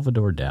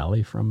Salvador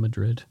Dali from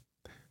Madrid?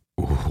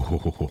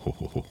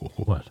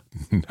 What?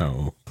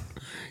 No.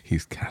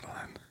 He's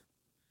Catalan.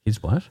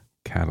 He's what?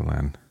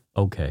 Catalan.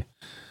 Okay.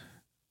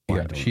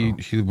 Yeah,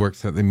 she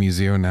works at the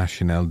Museo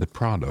Nacional de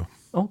Prado.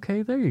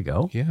 Okay, there you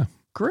go. Yeah.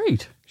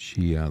 Great.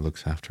 She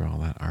looks after all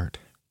that art.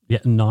 Yeah,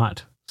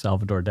 not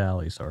Salvador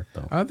Dali's art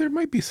though. There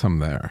might be some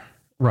there.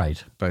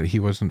 Right. But he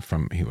wasn't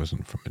from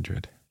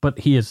Madrid. But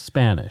he is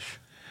Spanish.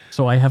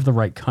 So I have the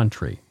right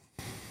country.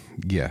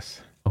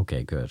 Yes.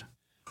 Okay, good.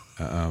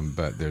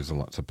 But there's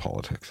lots of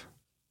politics.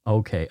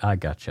 Okay, I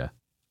gotcha.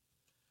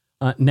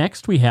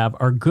 Next we have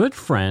our good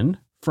friend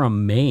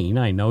from Maine.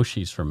 I know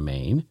she's from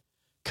Maine.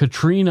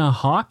 Katrina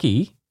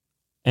Hockey,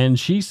 and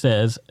she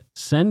says,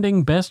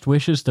 sending best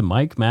wishes to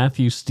Mike,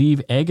 Matthew, Steve,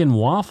 Egg, and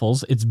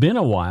Waffles. It's been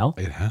a while.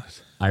 It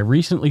has. I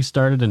recently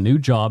started a new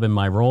job in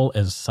my role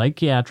as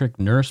psychiatric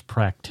nurse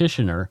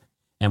practitioner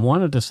and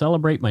wanted to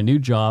celebrate my new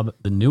job,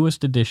 the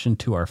newest addition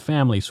to our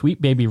family,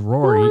 sweet baby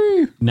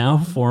Rory, now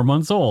 4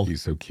 months old.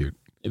 He's so cute.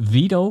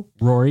 Vito,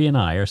 Rory, and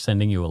I are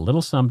sending you a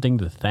little something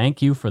to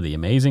thank you for the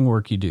amazing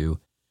work you do.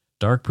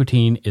 Dark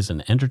Poutine is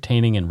an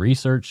entertaining and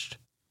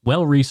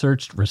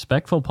well-researched,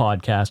 respectful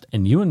podcast,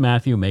 and you and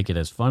Matthew make it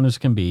as fun as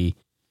can be,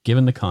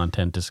 given the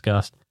content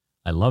discussed.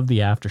 I love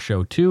the after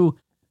show, too.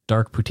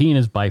 Dark Poutine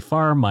is by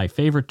far my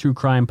favorite true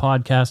crime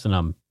podcast, and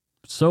I'm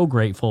so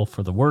grateful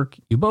for the work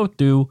you both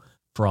do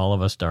for all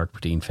of us Dark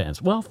Poutine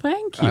fans. Well,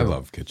 thank you. I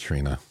love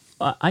Katrina.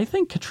 I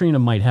think Katrina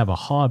might have a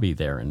hobby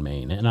there in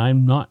Maine, and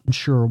I'm not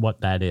sure what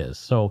that is.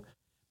 So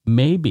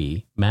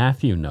maybe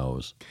Matthew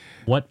knows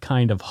what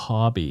kind of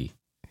hobby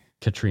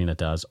Katrina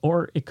does,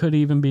 or it could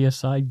even be a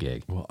side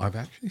gig. Well, I've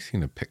actually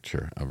seen a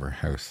picture of her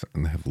house,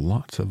 and they have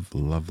lots of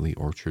lovely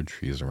orchard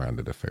trees around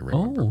it, if I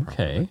remember okay.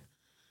 properly.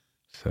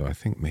 So I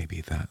think maybe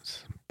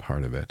that's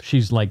part of it.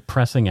 She's like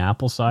pressing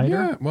apple cider?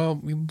 Yeah,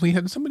 well, we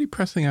had somebody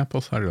pressing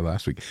apple cider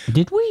last week.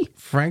 Did we?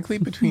 Frankly,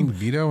 between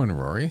Vito and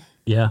Rory,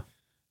 yeah,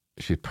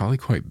 she's probably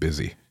quite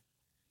busy.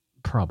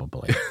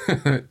 Probably.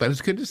 But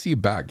it's good to see you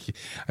back.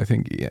 I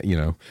think,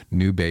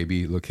 new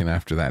baby looking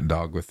after that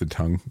dog with the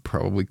tongue,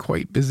 probably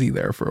quite busy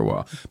there for a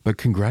while. But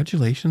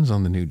congratulations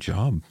on the new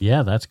job.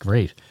 Yeah, that's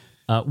great.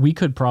 We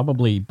could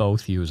probably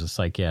both use a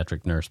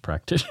psychiatric nurse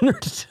practitioner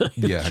to tell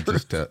you the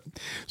truth. Just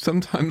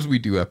sometimes we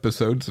do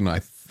episodes and I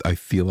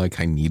feel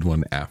like I need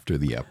one after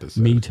the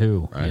episode. Me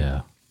too. Right?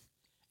 Yeah.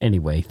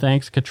 Anyway,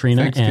 thanks,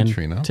 Katrina.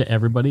 Katrina. To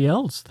everybody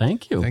else.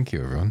 Thank you. Thank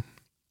you, everyone.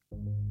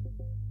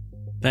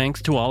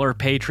 Thanks to all our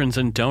patrons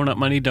and Donut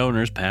Money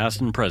donors,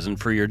 past and present,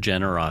 for your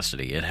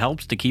generosity. It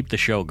helps to keep the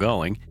show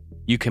going.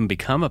 You can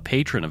become a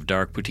patron of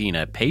Dark Poutine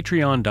at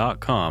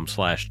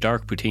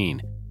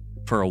patreon.com/darkpoutine.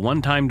 For a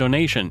one-time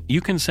donation,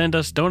 you can send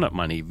us donut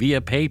money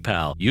via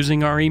PayPal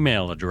using our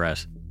email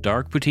address,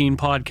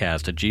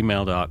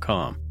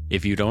 darkpoutinepodcast@gmail.com.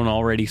 If you don't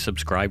already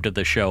subscribe to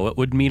the show, it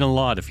would mean a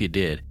lot if you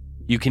did.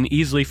 You can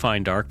easily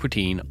find Dark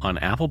Poutine on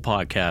Apple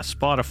Podcasts,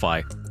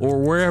 Spotify, or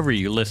wherever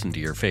you listen to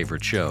your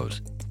favorite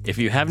shows. If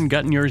you haven't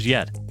gotten yours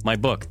yet, my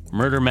book,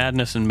 Murder,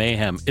 Madness, and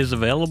Mayhem, is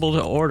available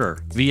to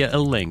order via a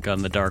link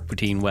on the Dark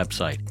Poutine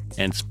website.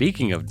 And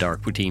speaking of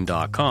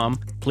darkpoutine.com,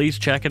 please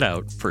check it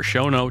out for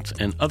show notes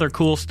and other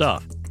cool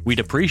stuff. We'd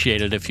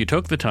appreciate it if you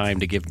took the time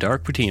to give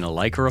Dark Poutine a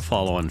like or a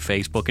follow on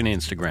Facebook and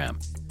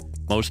Instagram.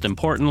 Most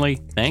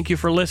importantly, thank you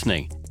for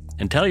listening,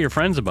 and tell your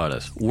friends about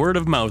us. Word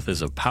of mouth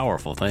is a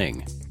powerful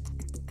thing.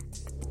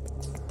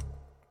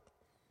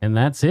 And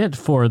that's it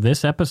for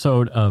this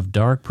episode of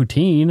Dark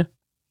Poutine.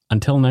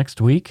 Until next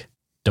week,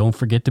 don't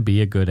forget to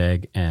be a good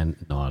egg and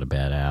not a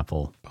bad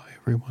apple. Bye,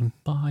 everyone.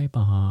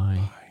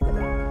 Bye-bye.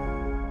 Bye.